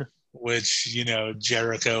 Which, you know,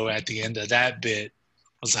 Jericho at the end of that bit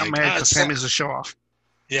was like, I'm mad because Sammy's a show-off.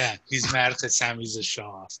 Yeah, he's mad because Sammy's a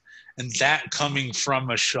show-off. And that coming from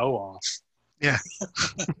a show-off. Yeah.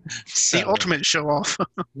 So, the ultimate show-off.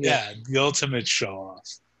 Yeah, the ultimate show-off.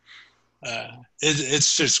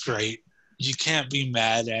 It's just great. You can't be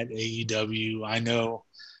mad at AEW. I know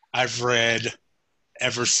I've read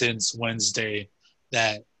ever since Wednesday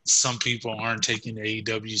that some people aren't taking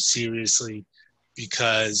AEW seriously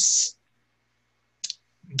because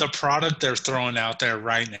the product they're throwing out there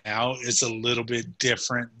right now is a little bit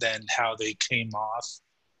different than how they came off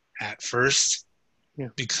at first. Yeah.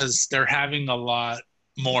 Because they're having a lot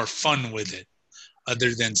more fun with it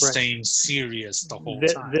other than staying serious the whole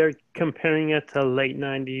time. They're comparing it to late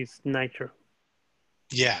 90s Nitro.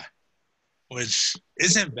 Yeah, which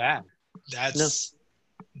isn't bad. That's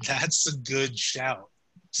a good shout.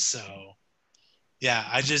 So, yeah,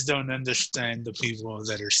 I just don't understand the people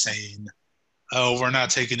that are saying, oh, we're not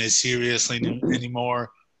taking it seriously anymore,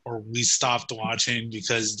 or we stopped watching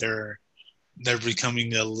because they're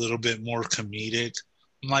becoming a little bit more comedic.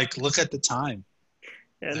 I'm like, look at the time.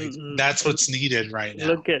 Like, that's what's needed right now.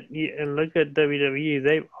 Look at WWE.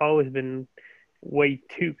 They've always been way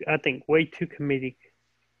too comedic.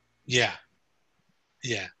 Yeah.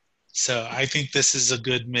 Yeah. So I think this is a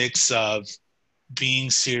good mix of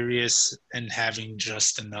being serious and having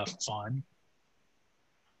just enough fun.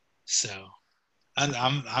 So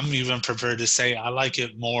I'm even prepared to say I like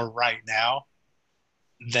it more right now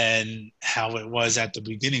than how it was at the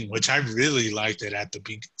beginning, which I really liked it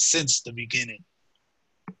since the beginning.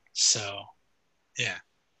 So, yeah,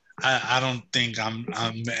 I don't think I'm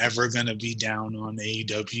ever gonna be down on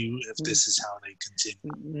AEW if this is how they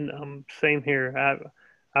continue. Same here.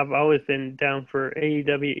 I've always been down for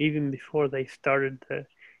AEW even before they started the,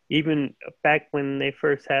 even back when they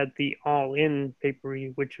first had the All In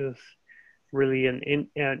pay-per-view, which was really an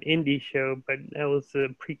indie show, but that was a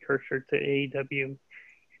precursor to AEW.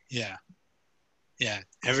 Yeah. Yeah.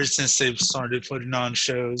 Ever since they've started putting on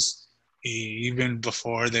shows, even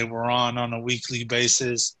before they were on a weekly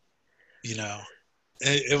basis, you know,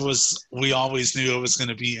 it was, we always knew it was going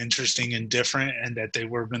to be interesting and different, and that they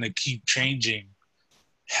were going to keep changing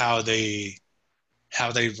how they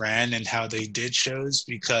ran and how they did shows,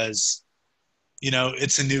 because, you know,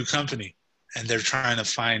 it's a new company and they're trying to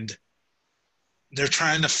find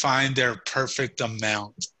their perfect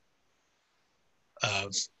amount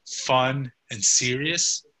of fun and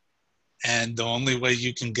serious. And the only way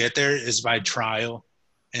you can get there is by trial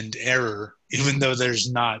and error, even though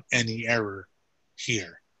there's not any error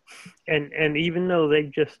here. And even though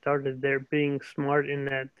they've just started, they're being smart in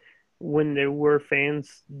that when there were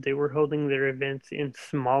fans, they were holding their events in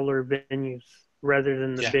smaller venues rather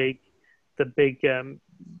than the big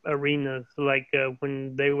arenas. Like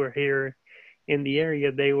when they were here in the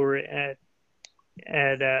area, they were at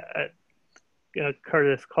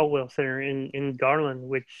Curtis Caldwell Center in Garland,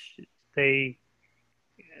 which they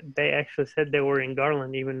actually said they were in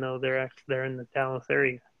Garland, even though they're in the Dallas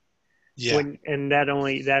area. Yeah. And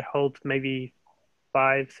that holds maybe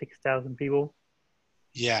 5,000-6,000 people.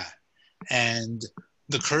 Yeah. And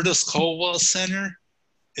the Curtis Caldwell Center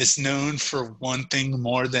is known for one thing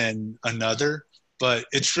more than another, but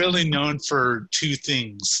it's really known for two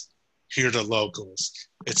things here to locals.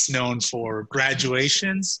 It's known for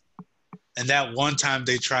graduations, and that one time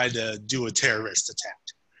they tried to do a terrorist attack.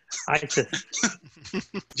 ISIS.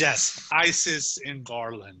 Yes, ISIS in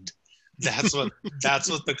Garland. That's what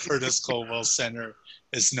the Curtis Caldwell Center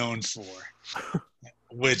is known for.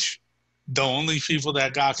 Which the only people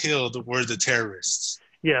that got killed were the terrorists.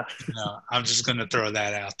 Yeah. You know, I'm just gonna throw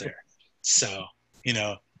that out there. So, you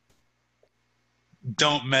know,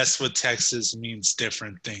 don't mess with Texas means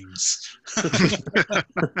different things.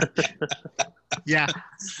 Yeah.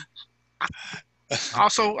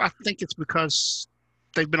 Also, I think it's because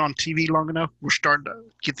they've been on TV long enough. We're starting to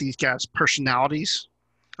get these guys' personalities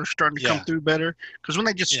are starting to come through better. Because when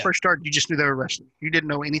they just first started, you just knew they were wrestling. You didn't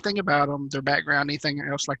know anything about them, their background, anything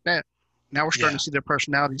else like that. Now we're starting to see their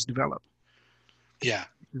personalities develop. Yeah.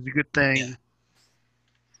 It's a good thing.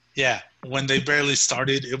 Yeah. When they barely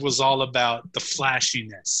started, it was all about the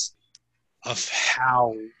flashiness of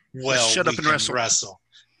how well we can wrestle.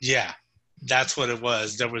 Yeah. That's what it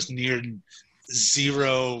was. There was near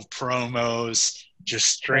zero promos, just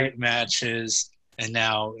straight matches. And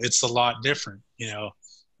now it's a lot different. You know,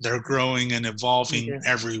 they're growing and evolving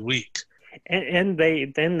every week. And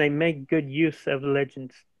they make good use of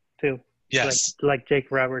legends too. Yes. Like Jake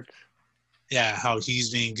Roberts. Yeah, how he's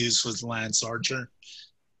being used with Lance Archer.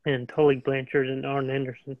 And Tully Blanchard and Arn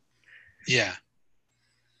Anderson. Yeah.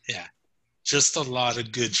 Yeah. Just a lot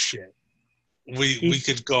of good shit. We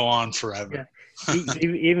could go on forever. Yeah.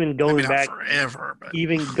 Even going back forever, but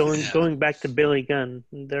going back to Billy Gunn,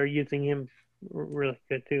 they're using him really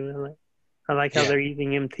good too. I like how they're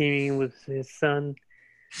using him teaming with his son.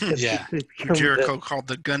 Yeah. Jericho called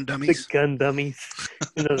the Gun Dummies. The Gun Dummies.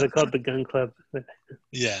 You know, they're called the Gun Club.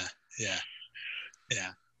 Yeah.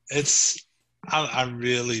 I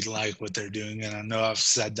really like what they're doing, and I know I've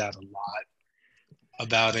said that a lot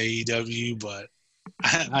about AEW, but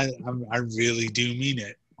I really do mean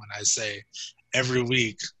it when I say every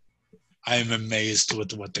week I am amazed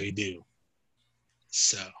with what they do.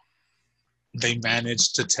 So they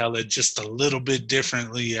manage to tell it just a little bit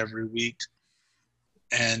differently every week,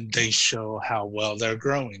 and they show how well they're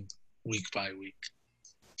growing week by week.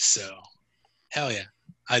 So hell yeah,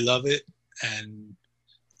 I love it. And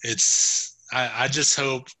I just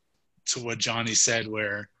hope, to what Johnny said,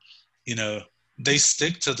 where, you know, they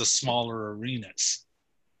stick to the smaller arenas.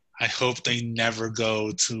 I hope they never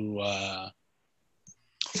go to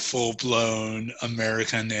full-blown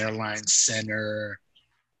American Airlines Center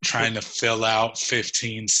trying to fill out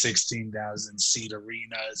 15, 16,000 seat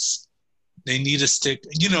arenas. They need to stick,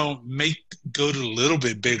 you know, go to a little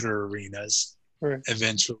bit bigger arenas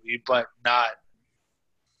eventually, but not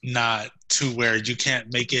to where you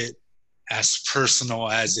can't make it as personal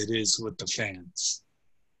as it is with the fans,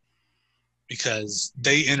 because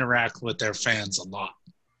they interact with their fans a lot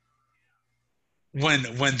when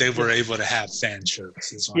they were able to have fan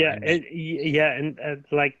shirts. And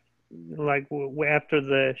like after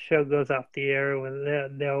the show goes off the air, when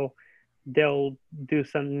they'll do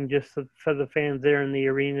something just for the fans there in the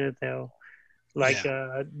arena. There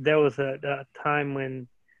was a time when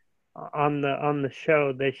on the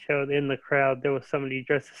show they showed in the crowd there was somebody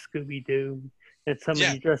dressed as Scooby-Doo and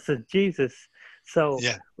somebody dressed as Jesus. So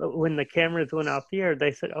Yeah. when the cameras went off the air,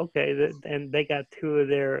 they said, okay, and they got two of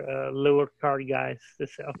their lower card guys to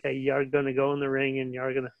say, okay, y'all going to go in the ring and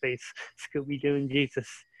y'all going to face Scooby-Doo and Jesus.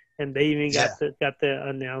 And they even got the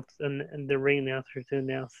announce and the ring announcer to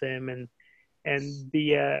announce them, and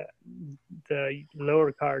the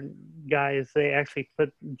lower card guys, they actually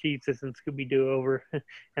put Jesus and Scooby-Doo over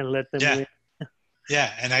and let them win.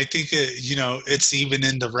 Yeah, and I think it's even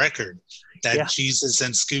in the record that Jesus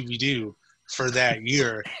and Scooby-Doo for that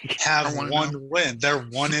year have one win. They're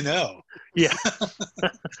 1-0. Yeah.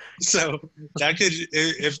 So that could,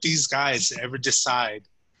 if these guys ever decide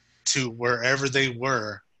to, wherever they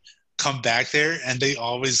were, come back there and they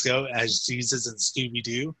always go as Jesus and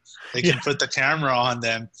Scooby-Doo, they can put the camera on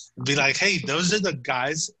them and be like, hey, those are the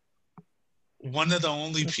guys, one of the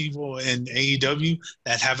only people in AEW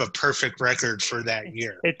that have a perfect record for that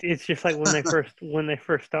year. It's just like when they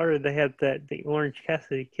first started, they had the Orange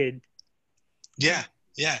Cassidy kid. Yeah,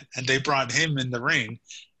 and they brought him in the ring,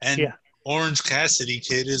 and Orange Cassidy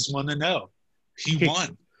kid is 1-0. He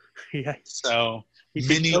won. Yeah. So he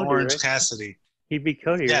mini Cody, Orange right? Cassidy. He beat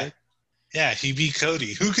Cody, right? Yeah, he beat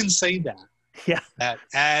Cody. Who can say that? Yeah.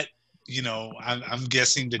 At I'm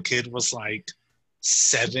guessing the kid was like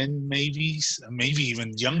 7, maybe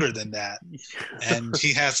even younger than that, and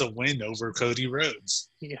he has a win over Cody Rhodes.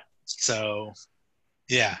 Yeah. So,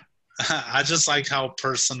 yeah, I just like how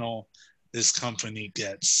personal this company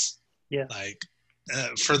gets. Yeah. Like,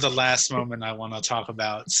 for the last moment, I want to talk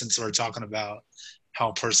about, since we're talking about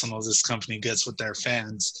how personal this company gets with their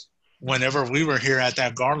fans. Whenever we were here at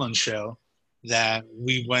that Garland show, that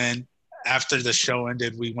we went, after the show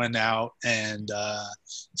ended, we went out and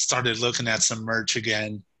started looking at some merch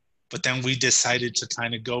again. But then we decided to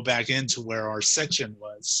kind of go back into where our section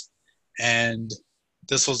was. And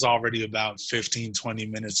this was already about 15, 20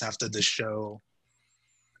 minutes after the show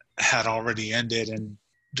had already ended and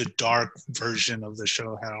the dark version of the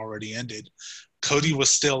show had already ended. Cody was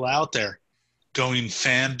still out there going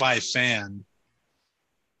fan by fan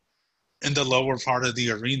in the lower part of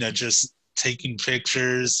the arena, just taking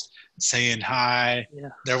pictures, saying hi. Yeah.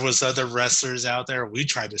 There was other wrestlers out there. We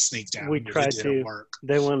tried to sneak down. We tried to. Work.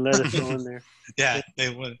 They wouldn't let us go in there. Yeah, they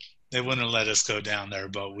wouldn't let us go down there,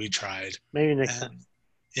 but we tried. Maybe next time.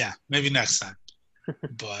 Yeah, maybe next time.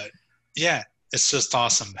 But yeah, it's just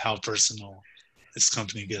awesome how personal this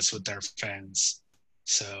company gets with their fans.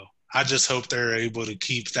 So I just hope they're able to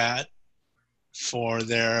keep that for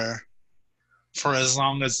as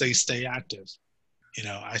long as they stay active.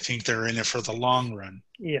 I think they're in it for the long run.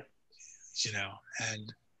 Yeah.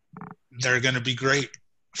 And they're going to be great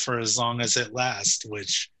for as long as it lasts,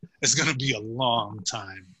 which is going to be a long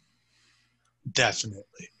time.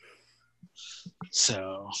 Definitely.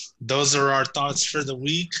 So those are our thoughts for the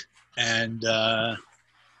week. And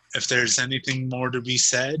if there's anything more to be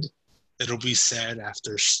said, it'll be said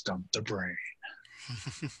after Stump the Brain.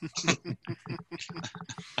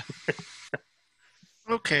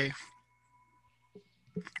 Okay.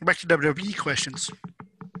 Back to WWE questions.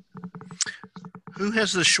 Who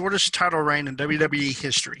has the shortest title reign in WWE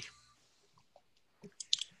history?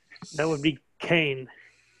 That would be Kane.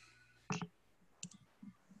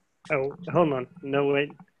 Oh, hold on. No,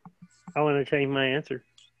 wait. I want to change my answer.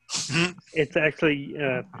 It's actually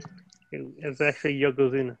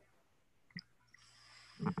Yokozuna.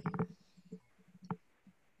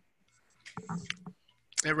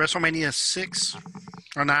 At WrestleMania 6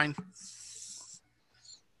 or 9.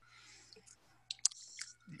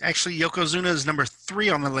 Actually, Yokozuna is number 3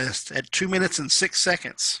 on the list at 2 minutes and 6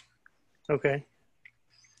 seconds. Okay.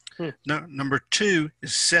 No, number 2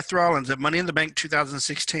 is Seth Rollins at Money in the Bank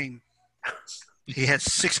 2016. He has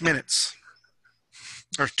 6 minutes.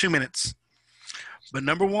 Or 2 minutes. But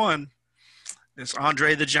number 1 is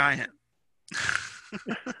Andre the Giant.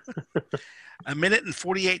 1 minute and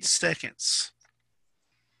 48 seconds.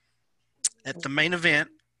 At the main event,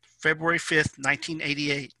 February 5th,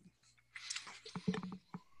 1988.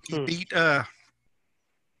 He beat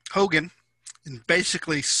Hogan and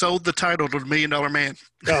basically sold the title to the $1 Million Man.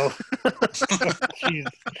 Oh.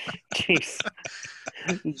 Jeez.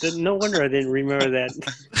 No wonder I didn't remember that.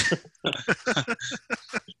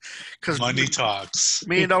 Because money talks. $1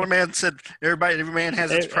 Million Man said every man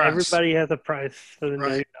has its price. Everybody has a price for the $1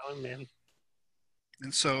 Million Man.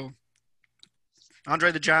 And so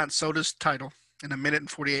Andre the Giant sold his title in 1 minute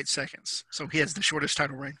and 48 seconds. So he has the shortest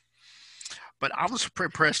title reign. But I was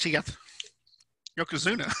impressed he got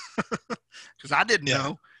Yokozuna because I didn't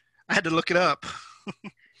know. I had to look it up.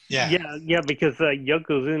 Yeah, because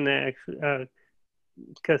Yokozuna,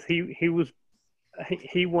 because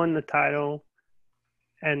he won the title,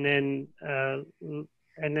 and then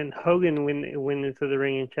And then Hogan went into the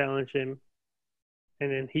ring and challenged him,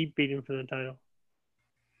 and then he beat him for the title.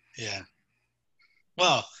 Yeah.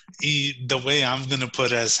 Well, the way I'm going to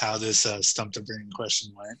put as how this Stump the Brain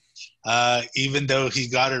question went, even though he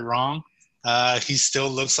got it wrong, he still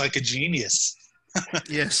looks like a genius.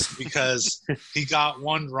 Yes. Because he got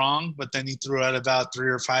one wrong, but then he threw out about 3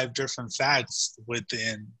 or 5 different facts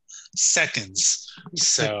within seconds.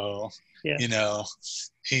 So, yeah. You know,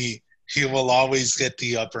 he will always get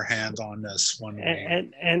the upper hand on us one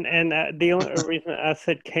way. And the only reason I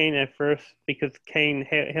said Kane at first, because Kane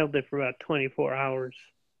held it for about 24 hours.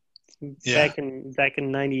 Yeah. Back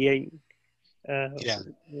in '98. Yeah.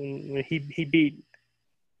 When he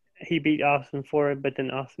beat Austin for it, but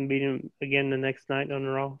then Austin beat him again the next night on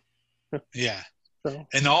Raw. Yeah. So,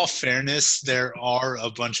 in all fairness, there are a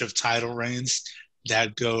bunch of title reigns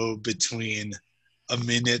that go between a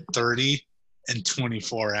minute 30 and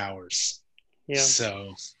 24 hours. yeah.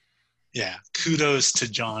 So, yeah, kudos to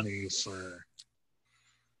Johnny for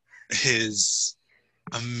his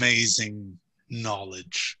amazing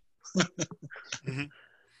knowledge. Mm-hmm.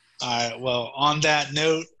 All right. Well, on that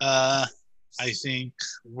note, I think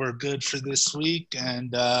we're good for this week,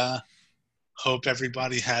 and hope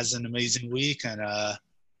everybody has an amazing week, and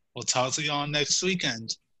we'll talk to you all next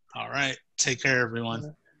weekend. All right. Take care,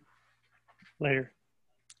 everyone. Later.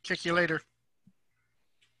 Check you later.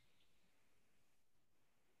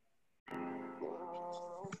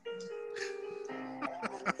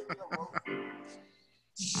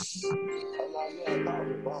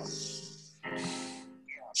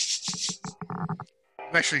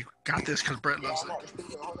 I've actually got this because Brett loves it.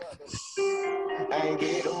 Ain't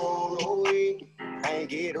get to roll no weed, ain't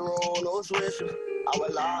get to roll no switches. I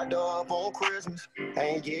was locked up on Christmas,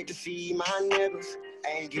 ain't get to see my niggas,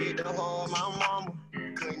 ain't get to hug my mama,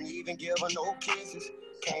 couldn't even give her no kisses.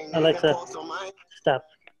 Can't Alexa, even post on my... Stop.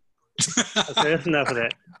 Okay, that's enough of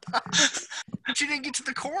that. But you didn't get to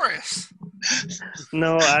the chorus.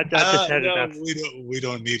 No, I just had enough. We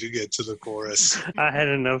don't need to get to the chorus. I had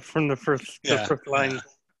enough from the first line.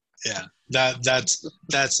 Yeah.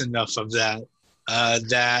 That's enough of that.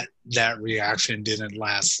 That reaction didn't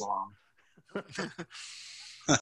last long.